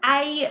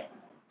a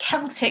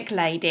Celtic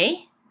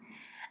lady,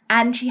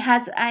 and she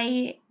has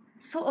a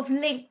sort of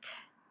link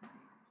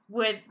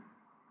with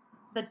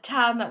the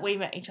town that we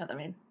met each other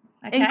in.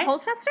 Okay? In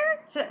Colchester?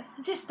 So,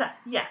 just,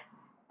 yeah.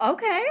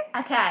 Okay.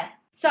 Okay.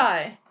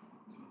 So,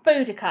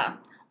 Boudica.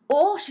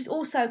 Or she's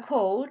also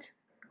called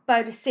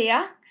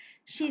Boadicea.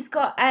 She's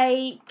got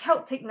a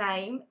Celtic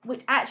name,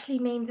 which actually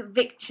means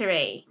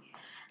victory.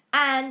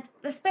 And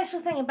the special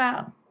thing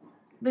about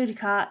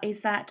Boudica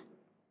is that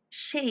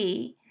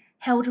she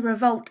held a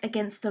revolt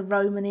against the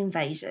Roman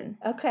invasion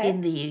in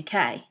the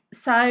UK.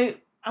 So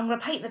I'm going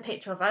to paint the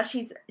picture of her.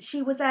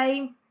 She was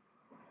a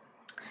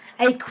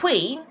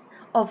queen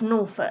of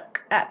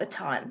Norfolk at the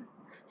time.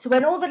 So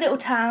when all the little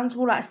towns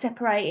were like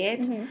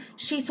separated,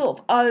 she sort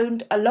of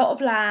owned a lot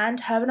of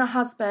land, her and her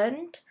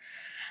husband,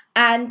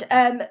 and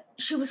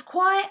she was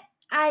quite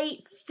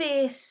a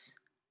fierce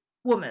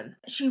woman.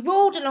 She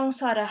ruled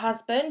alongside her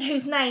husband,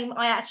 whose name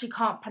I actually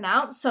can't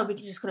pronounce, so we're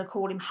just going to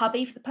call him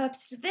Hubby for the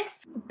purposes of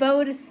this.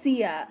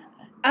 Boadicea.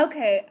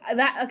 Okay,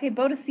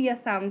 Boadicea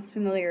sounds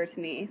familiar to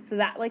me, so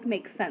that like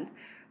makes sense.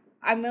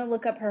 I'm going to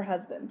look up her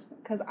husband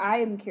because I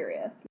am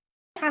curious.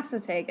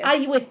 Prasutagus. Are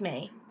you with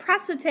me?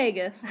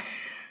 Prasutagus.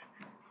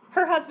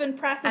 Her husband,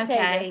 Prasutagus.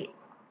 Okay.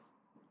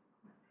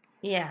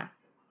 Yeah.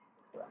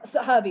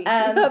 So, Hubby,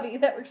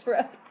 that works for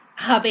us.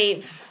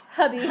 Hubby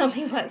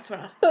works for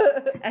us.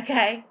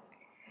 Okay.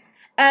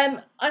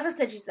 As I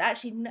said, she's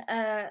actually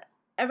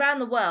around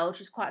the world.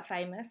 She's quite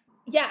famous.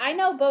 Yeah, I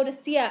know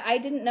Boadicea. I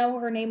didn't know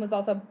her name was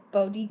also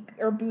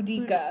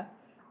Boudica.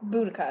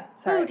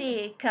 Sorry.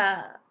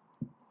 Boudica.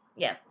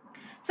 Yeah.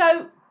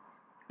 So,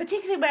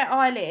 particularly where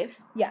I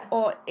live,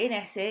 or in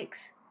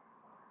Essex,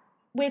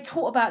 we're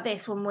taught about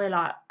this when we're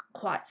like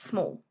quite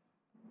small.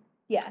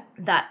 Yeah.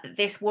 That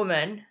this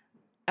woman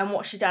and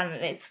what she's done,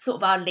 and it's sort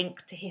of our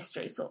link to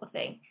history sort of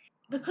thing.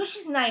 Because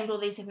she's named all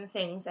these different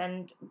things,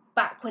 and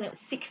back when it was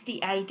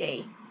 60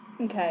 AD.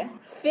 Okay.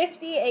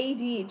 50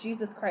 AD.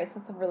 Jesus Christ,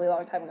 that's a really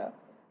long time ago.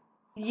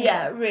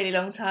 Yeah, really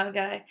long time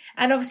ago.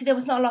 And obviously there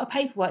was not a lot of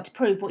paperwork to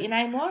prove what your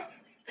name was.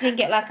 You didn't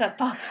get like a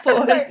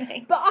passport or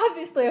anything. But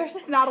obviously there's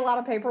just not a lot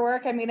of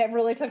paperwork. I mean, it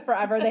really took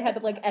forever. They had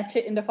to like etch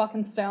it into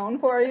fucking stone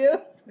for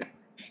you.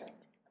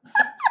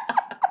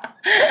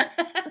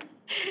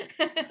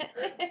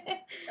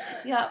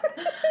 Yeah.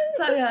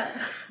 So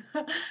yeah.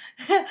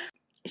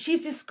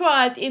 She's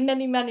described in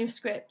many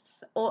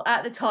manuscripts, or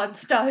at the time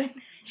stone,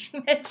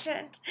 she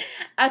mentioned,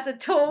 as a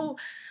tall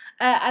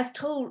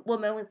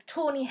woman with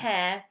tawny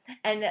hair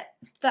and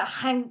that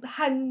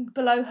hang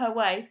below her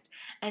waist,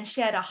 and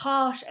she had a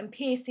harsh and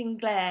piercing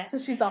glare. So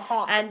she's a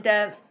hawk.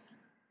 And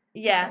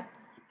yeah,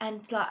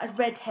 and like a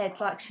red head,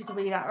 like she's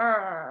really like.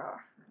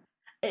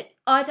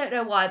 I don't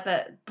know why,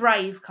 but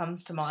brave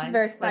comes to mind. She's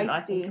very feisty. When I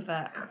think of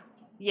her.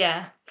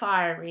 Yeah,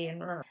 fiery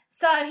and.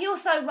 So he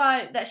also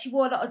wrote that she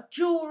wore a lot of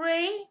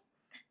jewellery,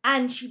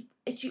 and she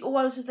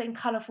always was in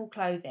colourful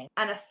clothing,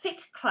 and a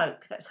thick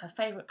cloak. That's her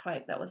favourite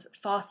cloak. That was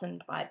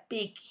fastened by a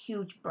big,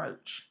 huge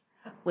brooch,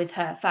 with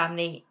her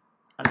family.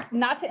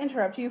 Not to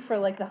interrupt you for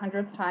like the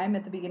 100th time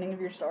at the beginning of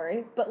your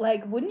story, but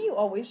like, wouldn't you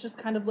always just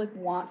kind of like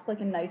want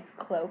like a nice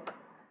cloak?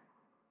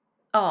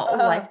 Oh,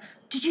 always.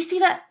 Did you see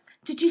that?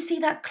 Did you see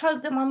that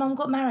cloak that my mum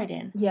got married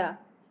in? Yeah.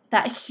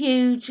 That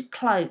huge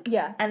cloak.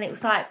 Yeah. And it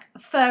was like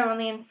fur on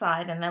the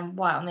inside and then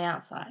white on the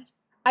outside.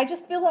 I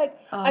just feel like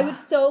I would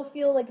so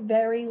feel like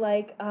very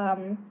like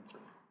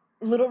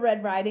Little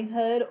Red Riding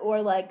Hood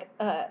or like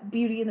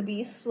Beauty and the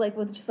Beast, like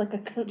with just like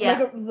like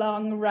a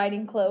long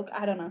riding cloak.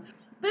 I don't know.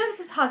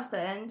 Boudica's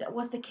husband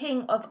was the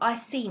king of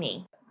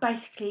Iceni,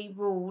 basically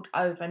ruled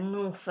over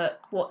Norfolk,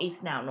 what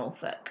is now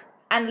Norfolk,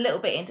 and a little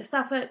bit into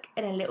Suffolk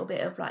and a little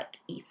bit of like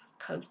east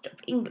coast of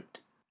England.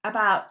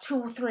 About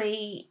 2 or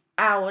 3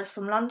 hours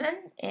from London,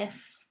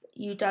 if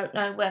you don't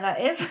know where that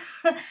is,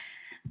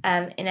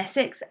 in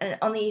Essex, and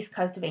on the east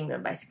coast of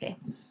England, basically.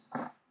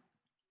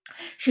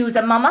 She was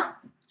a mama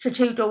to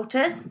 2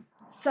 daughters.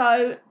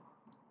 So,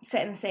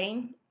 setting the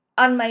scene,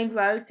 unmade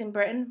roads in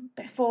Britain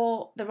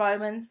before the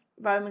Romans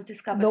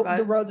discovered roads.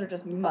 The roads are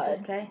just mud.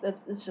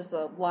 It's just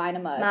a line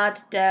of mud. Mud,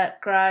 dirt,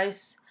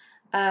 gross.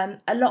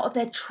 A lot of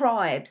their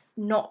tribes,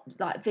 not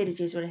like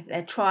villages or anything,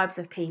 they're tribes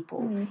of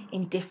people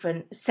in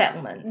different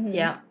settlements,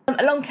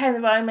 along came the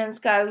Romans,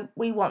 go,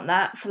 we want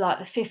that for like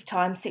the 5th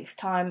time, 6th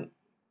time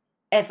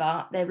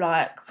ever. They're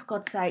like, for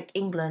God's sake,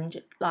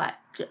 England, like,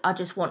 I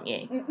just want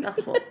you.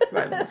 That's what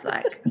Romans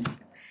like.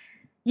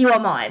 You are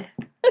mine.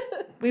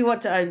 We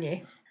want to own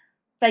you.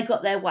 They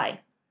got their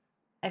way.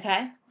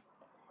 Okay?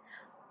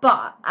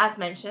 But, as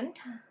mentioned,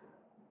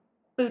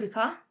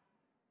 Boudica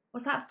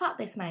was like, fuck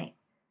this, mate.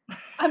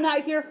 I'm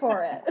not here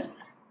for it.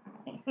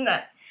 No.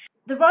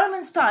 The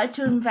Romans started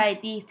to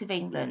invade the east of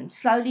England,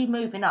 slowly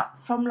moving up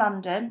from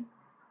London,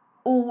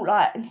 all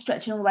like and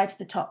stretching all the way to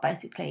the top,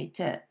 basically,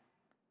 to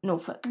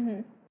Norfolk.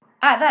 Mm-hmm.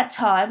 At that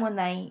time, when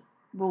they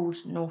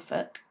ruled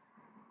Norfolk,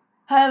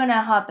 her and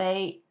her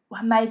hubby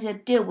made a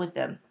deal with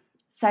them,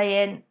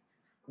 saying,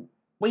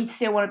 we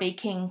still want to be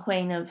king and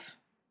queen of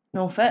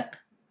Norfolk,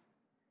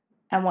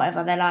 and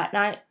whatever. They're like,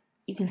 no,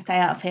 you can stay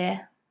out of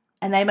here.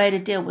 And they made a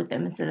deal with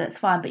them and said, that's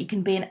fine, but you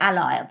can be an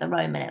ally of the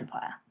Roman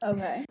Empire.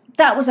 Okay.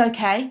 That was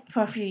okay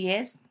for a few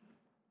years.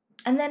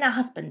 And then her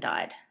husband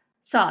died.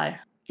 So,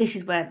 this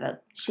is where the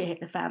shit hit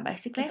the fan,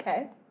 basically.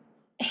 Okay.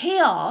 He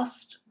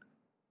asked,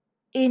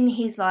 in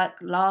his,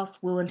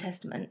 last will and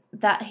testament,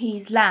 that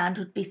his land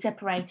would be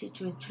separated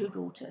to his 2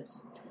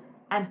 daughters.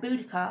 And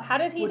Boudica How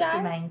did he would die?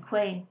 remain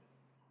queen.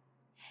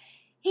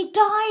 He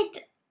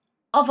died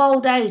of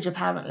old age,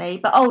 apparently.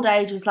 But old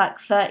age was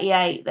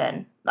 38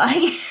 then.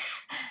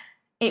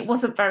 It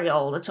wasn't very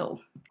old at all.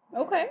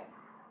 Okay.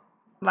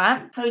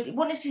 Right? So he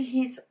wanted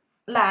his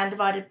land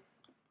divided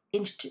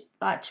into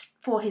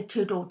for his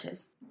 2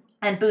 daughters.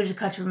 And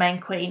Boudica to remain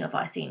queen of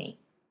Iceni.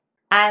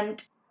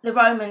 And the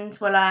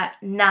Romans were like,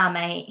 nah,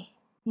 mate,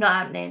 not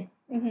happening.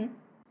 Mm-hmm.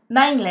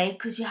 Mainly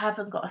because you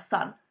haven't got a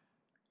son.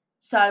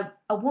 So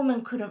a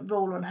woman couldn't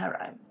rule on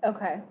her own.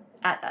 Okay.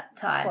 At that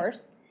time. Of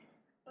course.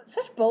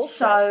 Such bullshit.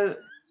 So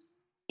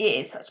it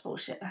is such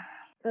bullshit.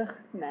 Ugh,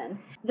 men.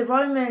 The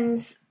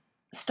Romans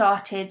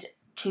started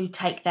to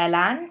take their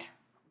land.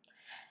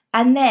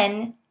 And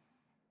then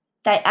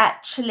they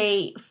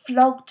actually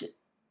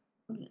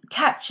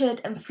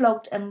captured and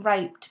flogged and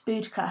raped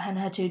Boudica and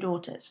her 2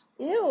 daughters.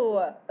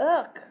 Ew.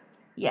 Ugh.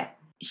 Yeah.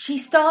 She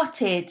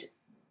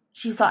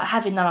was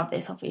having none of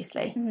this,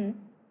 obviously. Mm-hmm.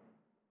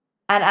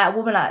 And a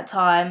woman at the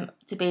time,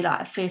 to be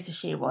as fierce as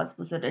she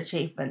was an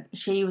achievement.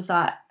 She was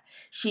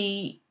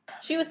she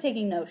was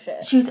taking no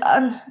shit. She was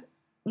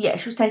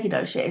she was taking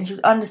no shit, and she was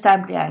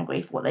understandably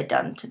angry for what they'd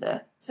done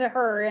to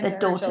her and the her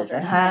daughters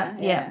children. and her.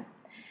 Yeah.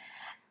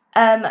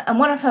 And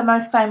one of her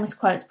most famous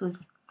quotes was,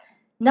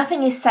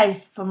 "Nothing is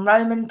safe from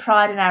Roman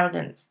pride and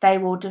arrogance. They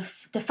will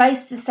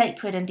deface the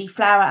sacred and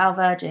deflower our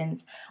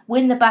virgins,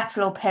 win the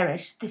battle or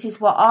perish. This is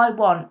what I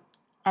want,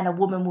 and a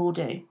woman will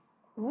do."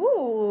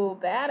 Ooh,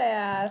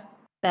 badass.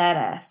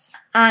 Badass.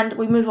 And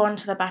we move on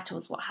to the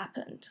battles, what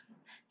happened.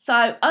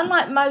 So,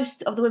 unlike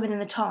most of the women in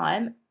the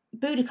time,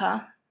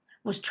 Boudica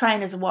was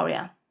trained as a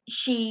warrior.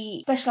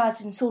 She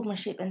specialised in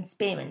swordsmanship and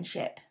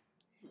spearmanship.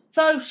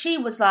 So, she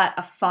was like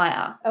a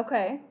fighter.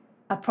 Okay.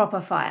 A proper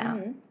fighter.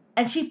 Mm-hmm.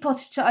 And she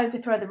plotted to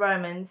overthrow the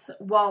Romans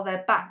while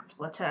their backs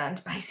were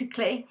turned,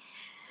 basically.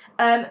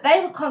 They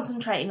were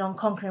concentrating on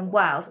conquering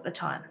Wales at the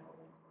time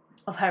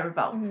of her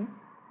revolt. Mm-hmm.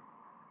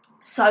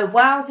 So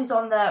Wales is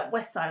on the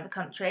west side of the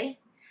country,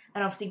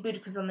 and obviously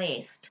Boudica's on the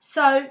east.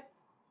 So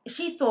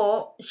she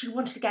thought she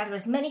wanted to gather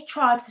as many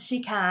tribes as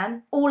she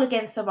can, all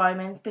against the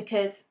Romans,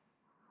 because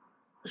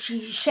she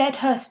shared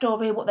her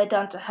story, what they'd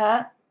done to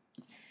her,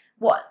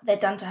 what they'd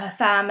done to her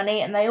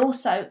family, and there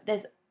was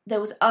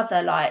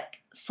other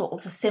sort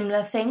of the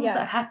similar things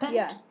that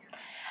happened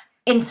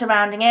in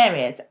surrounding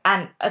areas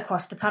and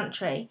across the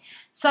country.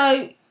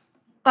 So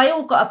they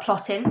all got a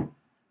plot in,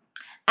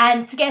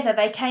 and together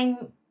they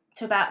came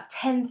to about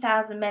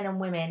 10,000 men and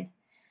women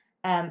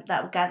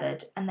that were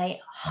gathered, and they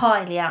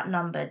highly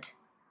outnumbered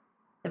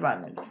the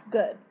Romans.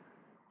 Good.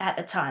 At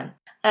the time.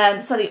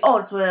 So the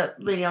odds were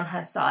really on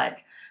her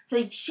side.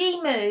 So she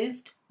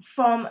moved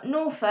from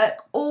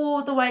Norfolk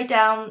all the way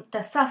down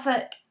to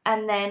Suffolk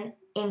and then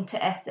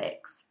into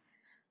Essex.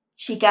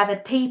 She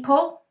gathered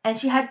people and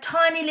she had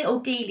tiny little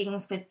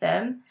dealings with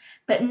them,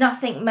 but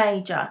nothing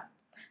major.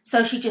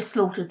 So she just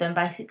slaughtered them,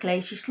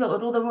 basically. She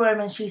slaughtered all the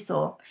Romans she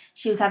saw.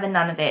 She was having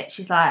none of it.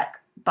 She's like,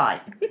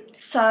 bye.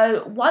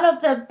 So one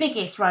of the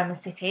biggest Roman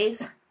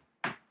cities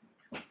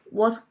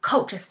was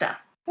Colchester.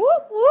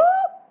 Whoop,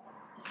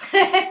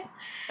 whoop.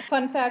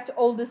 Fun fact,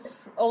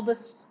 oldest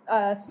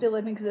still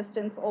in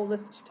existence,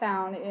 oldest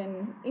town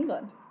in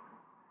England.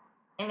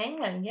 In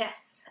England,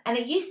 yes. And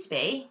it used to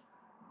be,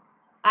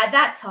 at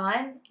that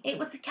time, it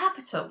was the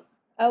capital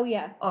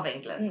of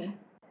England. Mm.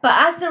 But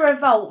as the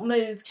revolt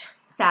moved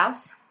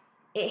south,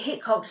 it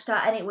hit Colchester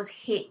and it was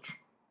hit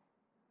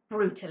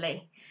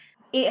brutally.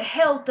 It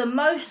held the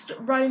most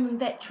Roman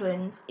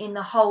veterans in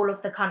the whole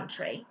of the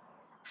country.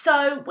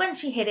 So when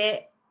she hit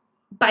it,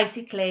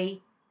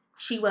 basically,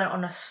 she went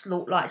on a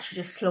slaughter, she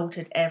just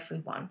slaughtered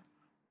everyone.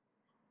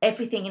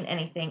 Everything and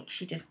anything,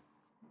 she just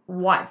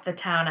wiped the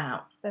town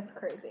out. That's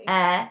crazy.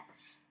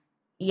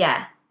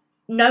 Yeah.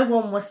 No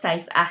one was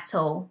safe at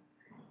all.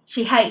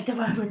 She hated the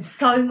Romans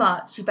so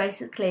much, she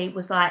basically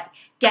was like,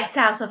 get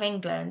out of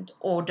England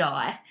or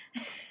die.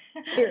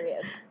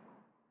 Period.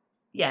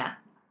 Yeah.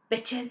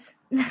 Bitches.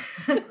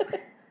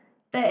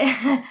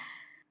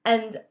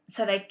 And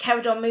so they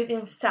carried on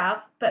moving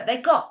south, but they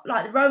got,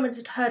 the Romans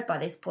had heard by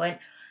this point,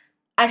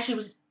 as she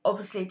was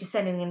obviously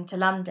descending into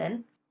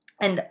London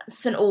and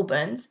St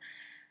Albans,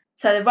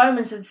 so the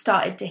Romans had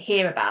started to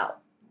hear about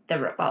the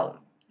revolt.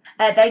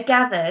 they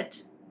gathered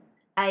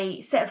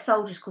a set of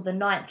soldiers called the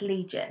Ninth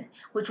Legion,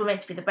 which were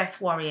meant to be the best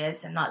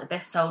warriors and like the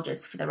best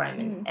soldiers for the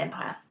Roman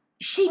Empire.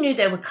 She knew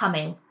they were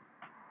coming,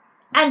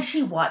 and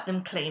she wiped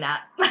them clean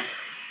out.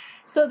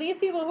 So these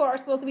people who are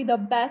supposed to be the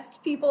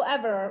best people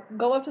ever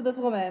go up to this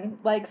woman,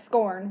 like,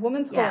 scorn,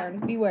 woman scorn,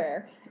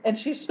 beware. And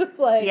she's just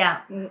like,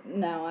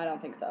 no, I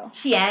don't think so.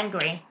 She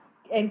angry.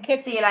 And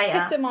kicked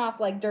him off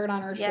like dirt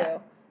on her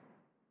shoe.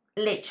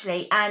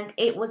 Literally. And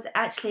it was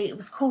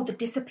called the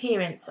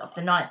disappearance of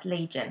the Ninth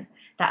Legion,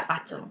 that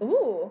battle.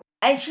 Ooh.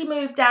 And she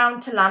moved down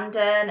to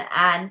London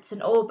and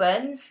St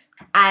Albans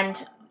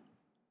and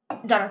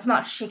done as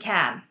much as she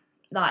can,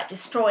 like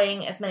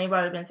destroying as many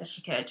Romans as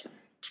she could to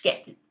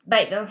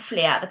make them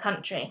flee out of the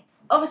country.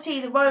 Obviously,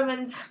 the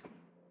Romans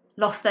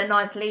lost their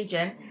Ninth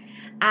Legion,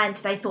 and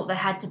they thought they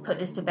had to put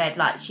this to bed.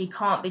 Like, she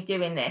can't be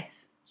doing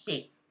this.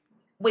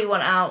 We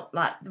want out.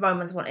 Like, the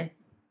Romans wanted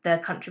the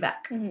country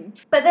back. Mm-hmm.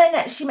 But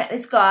then she met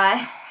this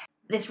guy,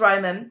 this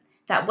Roman,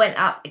 that went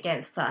up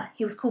against her.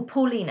 He was called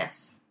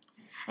Paulinus,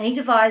 and he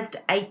devised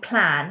a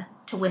plan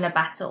to win a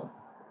battle.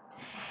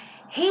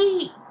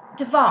 He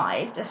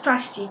devised a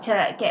strategy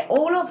to get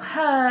all of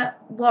her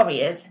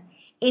warriors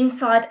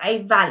inside a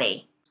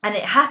valley, and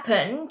it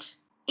happened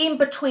in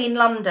between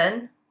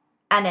London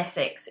and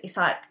Essex. It's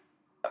like,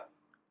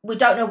 we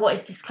don't know what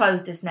is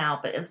disclosed as now,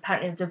 but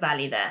apparently there's a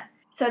valley there.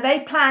 So they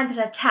planned an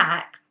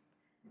attack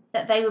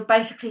that they would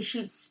basically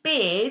shoot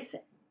spears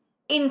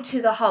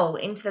into the hole,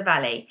 into the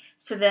valley.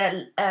 So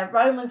the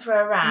Romans were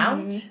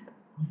around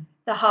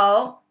the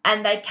hole,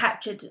 and they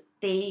captured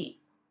the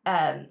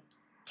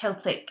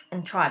Celtic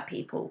and tribe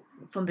people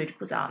from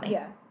Boudicca's army.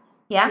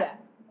 Yeah?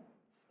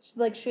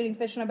 Like shooting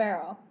fish in a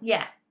barrel.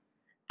 Yeah.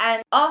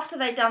 And after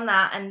they'd done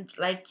that and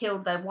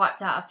they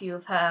wiped out a few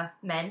of her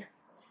men,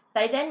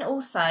 they then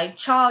also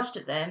charged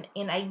at them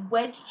in a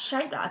wedge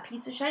shape, like a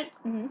pizza shape,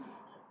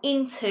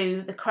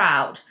 into the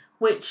crowd,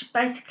 which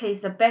basically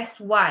is the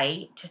best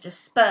way to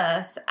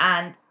disperse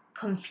and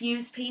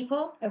confuse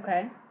people.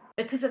 Okay.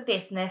 Because of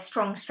this and their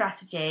strong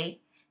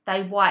strategy,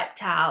 they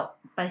wiped out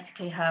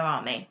basically her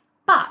army.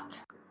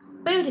 But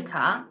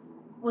Boudica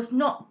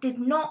did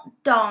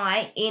not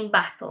die in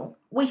battle.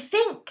 We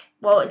think,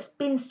 it's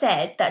been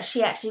said that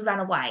she actually ran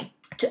away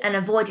and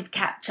avoided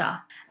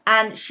capture,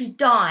 and she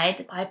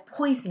died by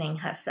poisoning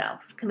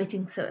herself,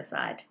 committing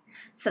suicide,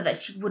 so that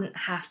she wouldn't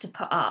have to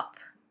put up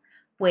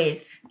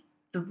with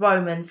the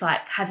Romans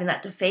like having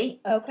that defeat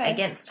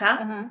against her.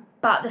 Uh-huh.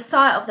 But the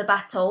site of the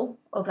battle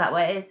of that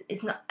way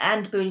is not,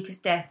 and Boudica's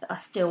death are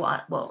still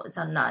it's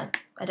unknown.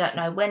 I don't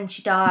know when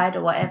she died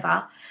or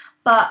whatever.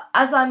 But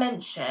as I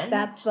mentioned,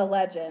 that's the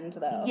legend,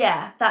 though.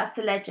 Yeah, that's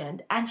the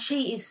legend, and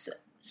she is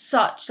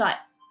such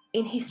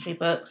in history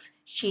books.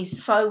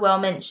 She's so well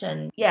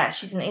mentioned. Yeah,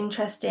 she's an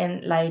interesting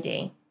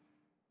lady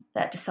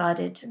that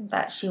decided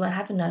that she went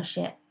having no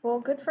shit. Well,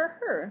 good for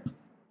her.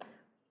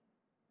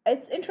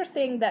 It's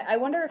interesting that I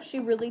wonder if she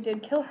really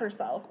did kill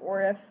herself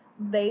or if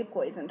they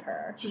poisoned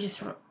her. She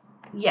just,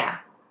 yeah.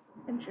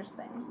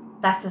 Interesting.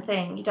 That's the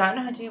thing. You don't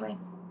know, do we?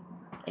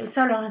 It was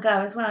so long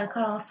ago as well. I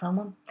can't ask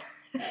someone.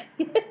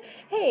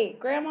 Hey,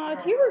 Grandma,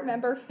 do you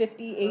remember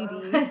 50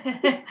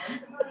 AD?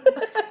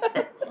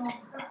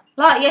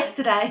 Like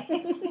yesterday.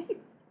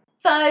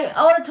 So,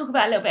 I want to talk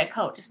about a little bit of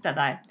Colchester,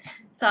 though.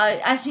 So,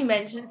 as you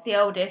mentioned, it's the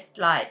oldest,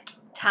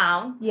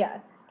 town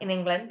in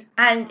England.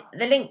 And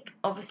the link,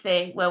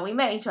 obviously, where we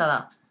met each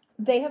other.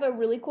 They have a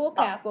really cool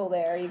castle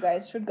there. You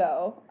guys should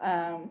go.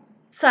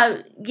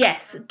 So,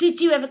 yes. Did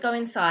you ever go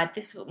inside?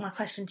 This is what my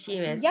question to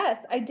you is.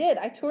 Yes, I did.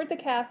 I toured the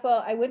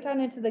castle. I went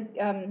down into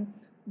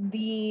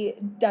the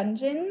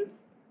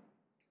dungeons.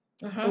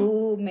 Mm-hmm.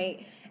 Ooh,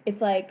 mate.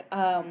 It's like,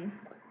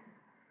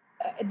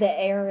 the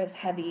air is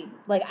heavy.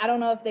 I don't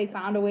know if they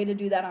found a way to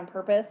do that on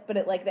purpose, but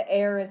the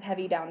air is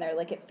heavy down there.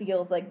 It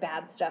feels like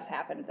bad stuff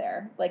happened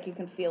there. You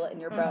can feel it in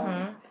your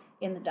bones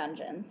in the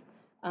dungeons.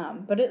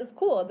 But it was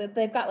cool that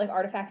they've got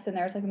artifacts in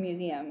there. It's like a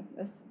museum.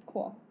 It's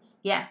cool.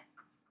 Yeah.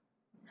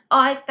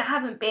 I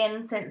haven't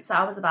been since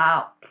I was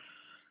about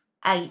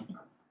 8.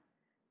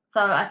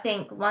 So I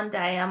think one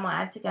day I might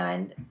have to go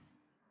in.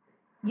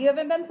 You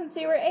haven't been since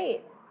you were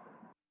 8?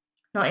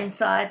 Not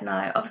inside,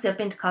 no. Obviously, I've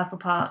been to Castle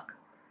Park.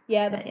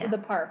 Yeah, the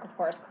park, of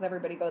course, because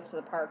everybody goes to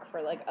the park for,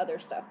 other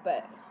stuff.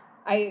 But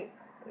I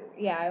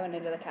went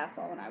into the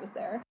castle when I was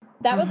there.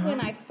 That was when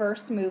I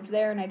first moved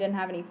there, and I didn't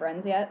have any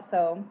friends yet.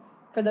 So,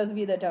 for those of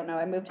you that don't know,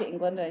 I moved to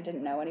England, and I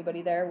didn't know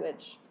anybody there,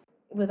 which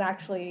was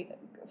actually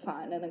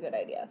fun and a good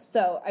idea.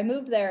 So, I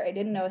moved there. I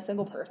didn't know a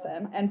single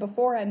person. And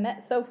before I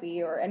met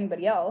Sophie or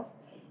anybody else,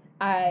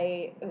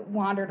 I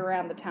wandered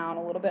around the town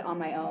a little bit on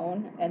my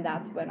own, and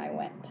that's when I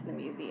went to the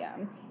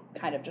museum,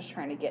 kind of just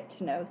trying to get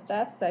to know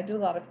stuff. So I did a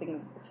lot of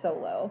things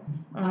solo.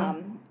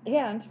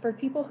 And for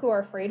people who are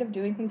afraid of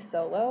doing things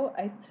solo,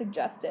 I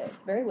suggest it.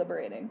 It's very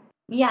liberating.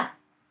 Yeah.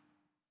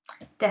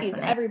 Definitely.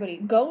 Please, everybody,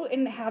 go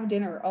and have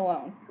dinner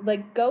alone.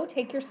 Go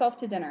take yourself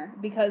to dinner,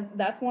 because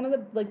that's one of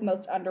the,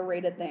 most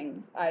underrated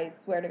things, I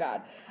swear to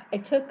God. I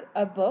took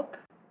a book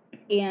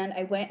And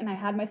I went and I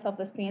had myself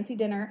this fancy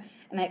dinner,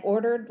 and I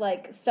ordered,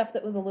 like, stuff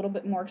that was a little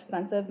bit more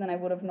expensive than I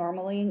would have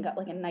normally, and got,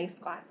 like, a nice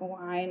glass of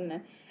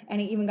wine,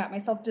 and I even got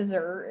myself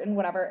dessert and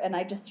whatever, and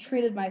I just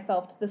treated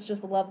myself to this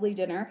just lovely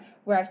dinner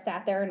where I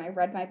sat there and I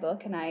read my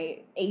book and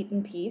I ate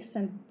in peace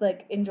and,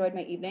 like, enjoyed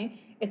my evening.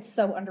 It's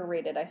so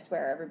underrated, I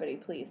swear. Everybody,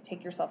 please,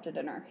 take yourself to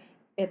dinner.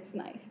 It's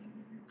nice.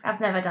 I've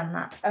never done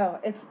that. Oh,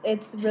 it's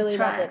really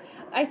lovely.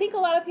 I think a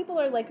lot of people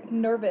are, like,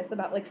 nervous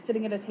about, like,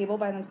 sitting at a table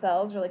by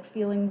themselves or, like,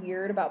 feeling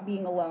weird about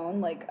being alone,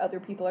 like,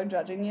 other people are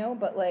judging you,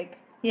 but, like,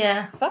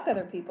 yeah, fuck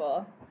other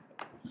people.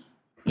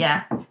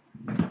 Yeah.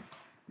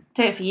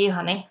 Do it for you,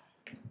 honey.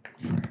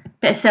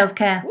 Bit of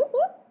self-care. Whoop,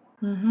 whoop.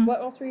 Mm-hmm.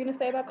 What else were you going to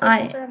say about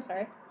Colchester? I'm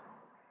sorry.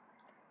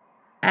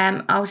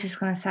 I was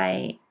just going to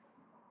say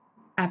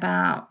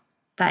about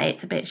that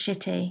it's a bit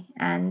shitty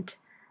and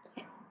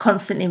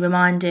constantly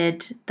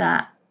reminded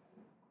that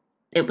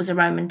it was a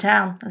Roman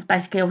town. That's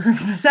basically all I was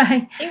going to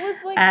say. It was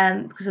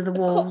like... because of the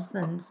walls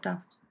and stuff.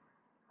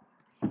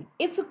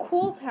 It's a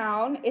cool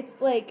town.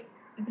 It's, like,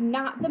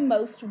 not the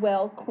most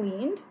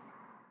well-cleaned,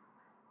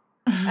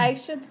 I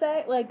should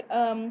say. Like,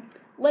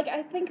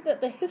 I think that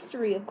the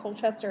history of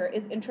Colchester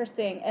is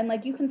interesting. And,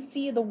 like, you can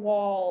see the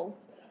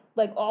walls,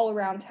 like, all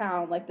around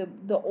town. Like,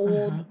 the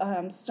old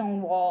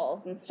stone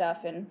walls and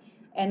stuff.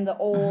 And the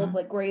old,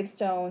 like,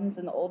 gravestones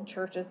and the old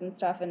churches and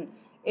stuff. And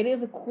it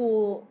is a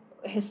cool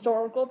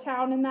historical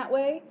town in that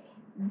way,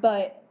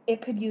 but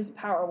it could use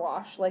power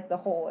wash, like, the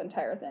whole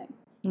entire thing.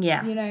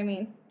 Yeah. You know what I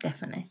mean?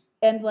 Definitely.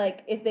 And,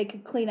 like, if they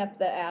could clean up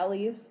the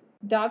alleys,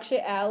 Dog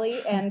Shit Alley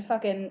and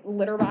fucking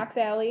Litter Box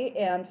Alley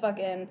and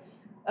fucking,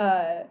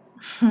 the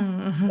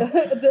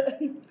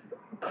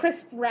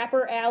Crisp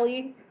Wrapper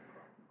Alley.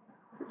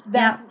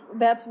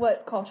 That's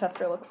what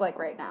Colchester looks like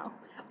right now.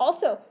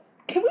 Also,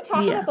 can we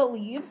talk about the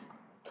leaves?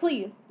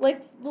 Please,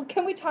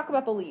 can we talk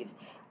about the leaves?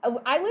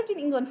 I lived in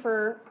England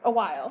for a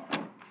while,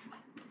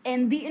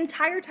 and the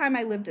entire time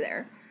I lived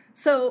there,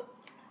 so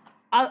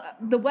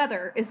the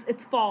weather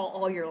it's fall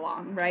all year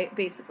long, right?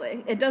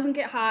 Basically, it doesn't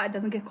get hot, it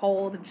doesn't get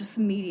cold, it's just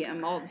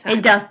medium all the time.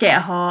 It does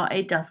get hot,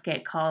 it does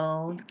get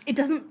cold. It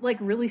doesn't, like,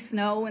 really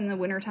snow in the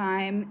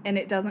wintertime, and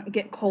it doesn't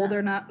get cold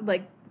enough,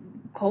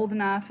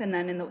 and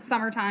then in the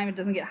summertime it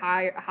doesn't get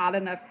hot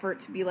enough for it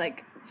to be,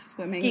 like,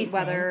 swimming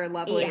weather,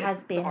 lovely. It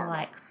has been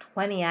like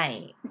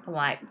 28 for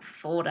like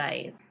 4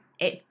 days.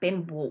 It's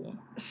been warm.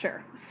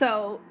 Sure.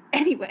 So,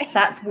 anyway.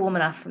 That's warm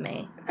enough for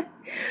me.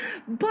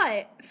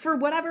 But, for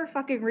whatever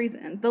fucking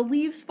reason, the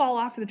leaves fall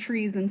off the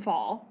trees in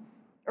fall.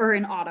 Or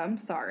in autumn,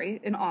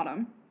 in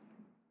autumn.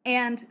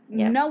 And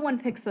no one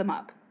picks them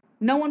up.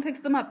 No one picks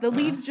them up. The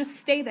leaves just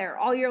stay there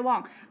all year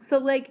long. So,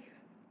 like,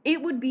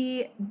 it would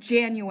be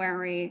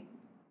January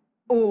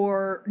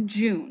or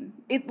June.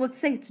 Let's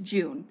say it's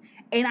June.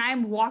 And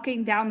I'm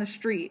walking down the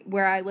street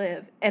where I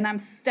live, and I'm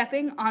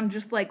stepping on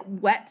just, like,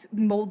 wet,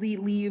 moldy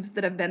leaves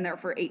that have been there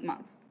for 8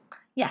 months.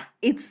 Yeah.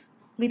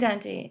 We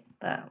don't do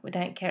that. We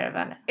don't care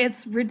about it.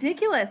 It's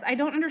ridiculous. I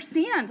don't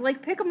understand.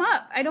 Like, pick them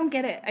up. I don't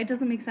get it. It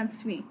doesn't make sense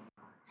to me.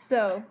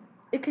 So,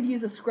 it could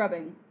use a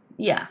scrubbing.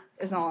 Yeah.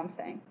 Is all I'm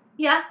saying.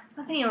 Yeah,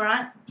 I think you're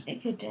right.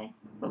 It could do.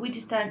 But we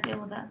just don't deal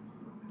with it.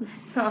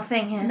 It's not a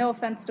thing here. No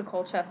offense to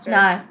Colchester.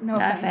 No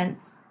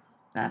offense.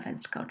 No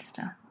offense to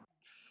Colchester.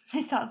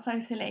 It sounds so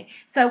silly.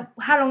 So,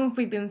 how long have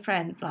we been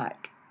friends?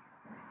 Like,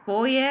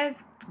 4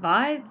 years?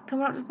 5?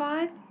 Coming up to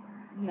 5?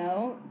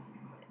 No.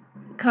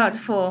 Coming up to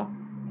 4?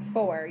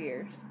 4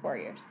 years. 4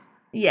 years.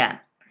 Yeah.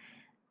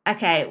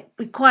 Okay,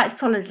 we're quite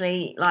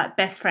solidly, like,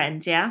 best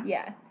friends, yeah?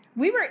 Yeah.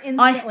 We were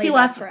instantly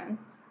best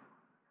friends.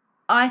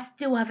 I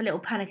still have a little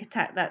panic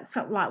attack that,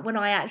 like, when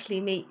I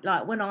actually meet,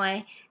 like, when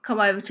I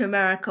come over to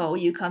America or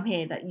you come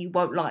here, that you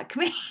won't like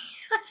me.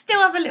 I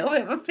still have a little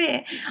bit of a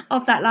fear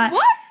of that, like...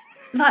 What?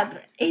 Like,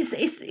 it's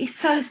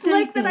so stupid.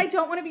 Like that I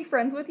don't want to be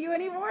friends with you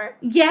anymore?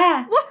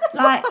 Yeah. What the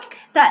fuck? Like,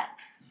 that,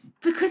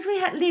 because we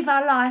live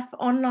our life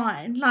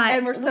online, like...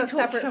 And we're so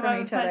separate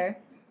from each other.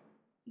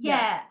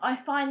 Yeah, I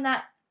find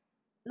that,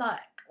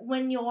 like,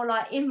 when you're,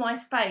 like, in my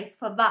space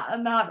for that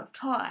amount of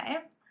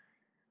time,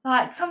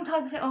 like,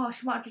 sometimes I think, oh,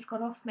 she might have just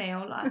gone off me,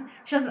 or, like,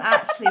 she doesn't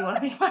actually want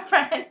to be my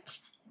friend.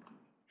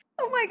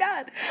 Oh my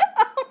god.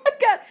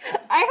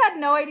 I had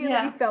no idea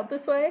that you felt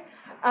this way.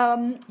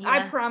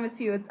 I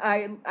promise you,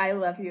 I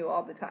love you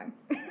all the time.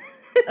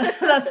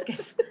 That's good.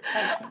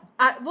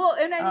 I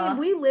mean,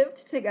 we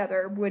lived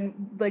together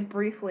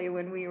briefly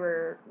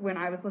when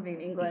I was living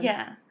in England.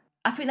 Yeah.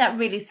 I think that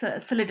really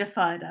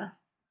solidified her.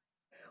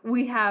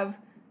 We have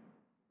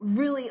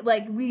really,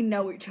 like, we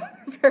know each other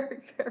very,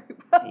 very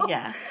well.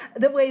 Yeah.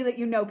 The way that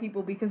you know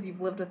people because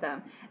you've lived with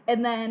them.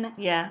 And then...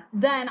 Yeah.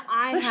 Then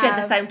we share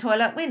the same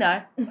toilet, we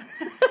know.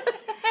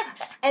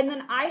 And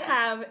then I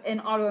have an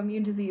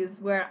autoimmune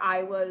disease where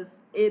I was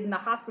in the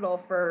hospital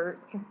for,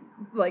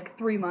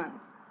 3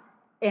 months.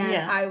 And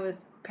I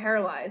was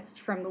paralyzed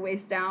from the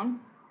waist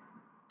down.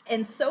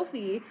 And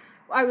Sophie...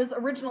 I was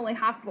originally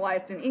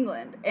hospitalized in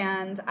England,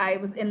 and I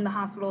was in the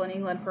hospital in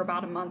England for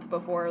about a month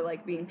before,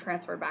 like, being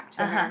transferred back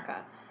to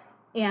America.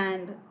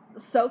 And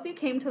Sophie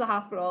came to the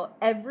hospital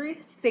every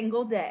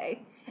single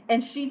day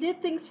and she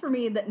did things for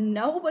me that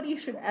nobody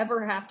should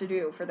ever have to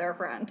do for their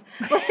friend.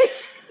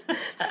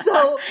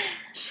 So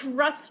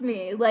trust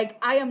me, like,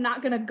 I am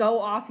not gonna go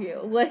off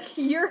you. Like,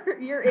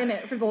 you're in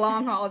it for the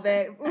long haul,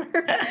 babe.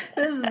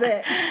 This is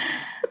it.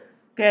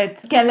 Good.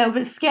 Get a little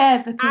bit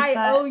scared because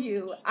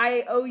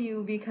I owe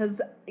you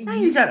because no,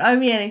 you don't owe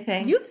me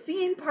anything. You've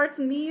seen parts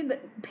of me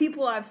that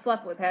people I've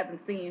slept with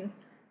haven't seen.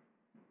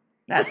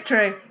 That's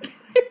true.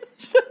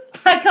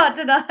 I can't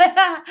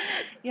deny.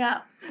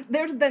 Yeah.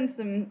 There's been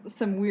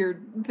some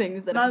weird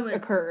things that have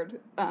occurred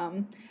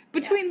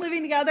between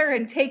living together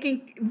and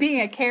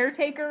being a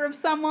caretaker of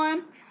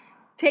someone.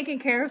 Taking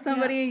care of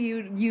somebody,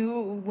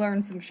 you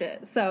learn some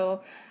shit.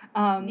 So,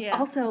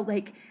 also,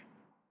 like,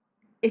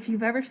 if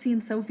you've ever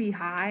seen Sophie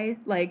high,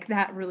 like,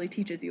 that really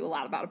teaches you a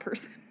lot about a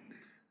person.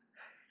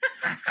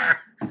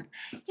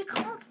 You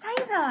can't say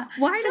that.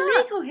 Why it's not?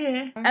 illegal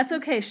here. That's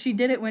okay. She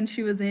did it when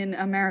she was in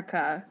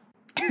America.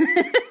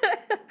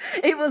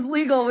 It was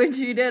legal when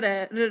she did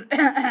it.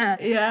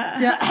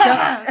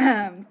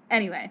 Yeah.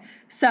 Anyway,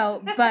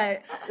 so,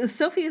 but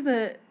Sophie is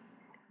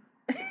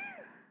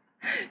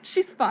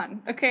she's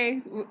fun,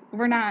 okay?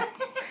 We're not...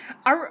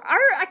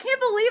 I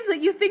can't believe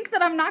that you think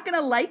that I'm not going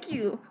to like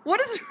you.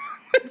 What is wrong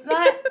with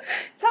like,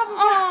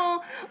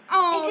 oh,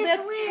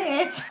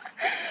 it's just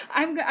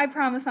weird. I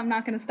promise I'm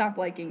not going to stop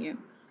liking you.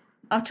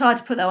 I'll try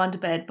to put that under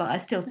bed, but I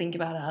still think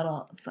about it a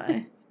lot,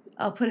 so...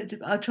 I'll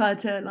try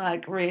to,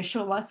 like,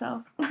 reassure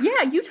myself.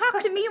 Yeah, you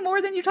talk to me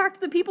more than you talk to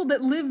the people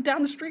that live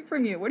down the street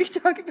from you. What are you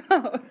talking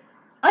about?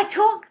 I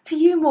talk to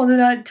you more than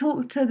I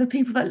talk to the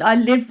people that I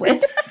live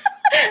with.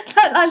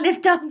 That I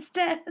live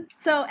downstairs.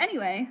 So,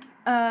 anyway,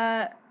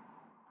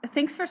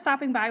 thanks for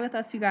stopping by with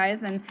us, you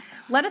guys, and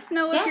let us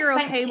know if you're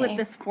okay with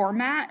this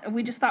format.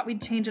 We just thought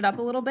we'd change it up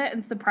a little bit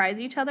and surprise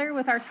each other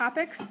with our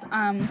topics.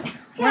 We're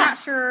not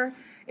sure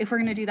if we're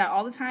going to do that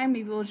all the time.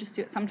 Maybe we'll just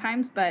do it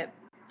sometimes, but...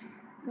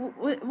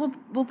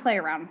 We'll play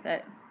around with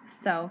it.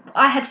 So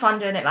I had fun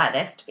doing it like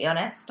this, to be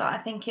honest. I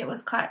think it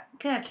was quite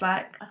good.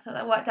 Like, I thought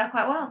that worked out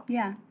quite well.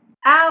 Yeah.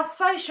 Our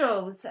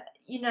socials,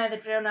 you know the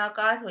drill now,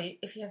 guys.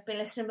 If you have been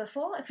listening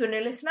before, if you're a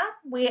new listener,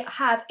 we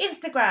have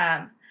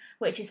Instagram,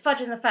 which is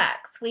Fudging the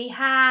Facts. We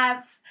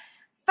have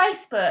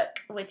Facebook,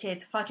 which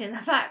is Fudging the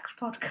Facts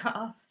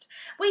Podcast.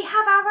 We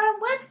have our own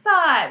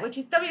website, which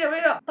is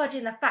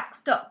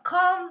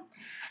www.fudgingthefacts.com.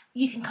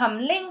 You can come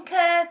link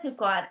us. We've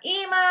got an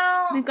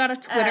email. We've got a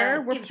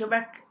Twitter.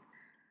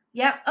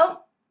 Yep.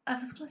 Oh, I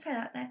was going to say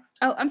that next.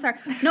 Oh, I'm sorry.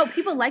 No,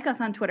 people like us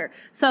on Twitter.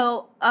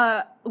 So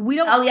we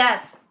don't. Oh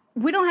yeah.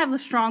 We don't have the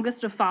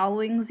strongest of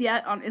followings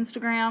yet on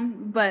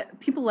Instagram, but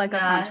people like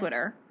us on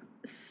Twitter.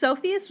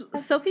 Sophie's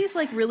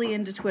like really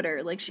into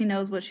Twitter. Like, she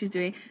knows what she's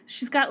doing.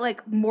 She's got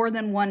like more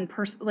than one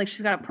person. Like,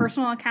 she's got a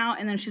personal account,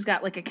 and then she's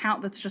got like an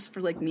account that's just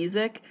for like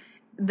music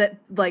that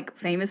like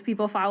famous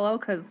people follow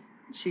because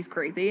she's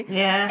crazy.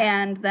 Yeah.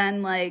 And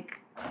then like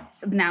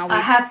now I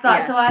have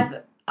that. Yeah. So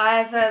I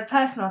have a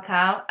personal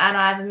account and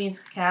I have a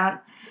music account.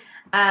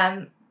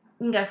 You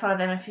can go follow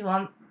them if you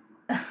want.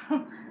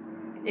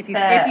 if you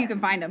can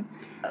find them.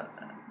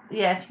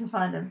 Yeah, if you can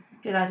find them.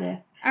 Good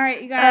idea. All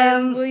right, you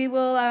guys. We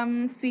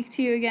will speak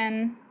to you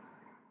again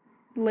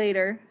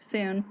later,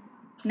 soon.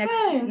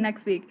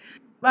 Next week.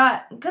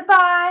 Right.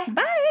 Goodbye.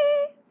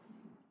 Bye.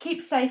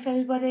 Keep safe,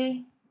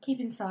 everybody. Keep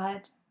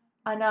inside.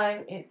 I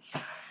know it's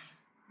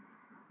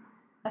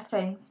a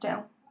thing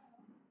still.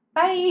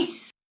 Bye.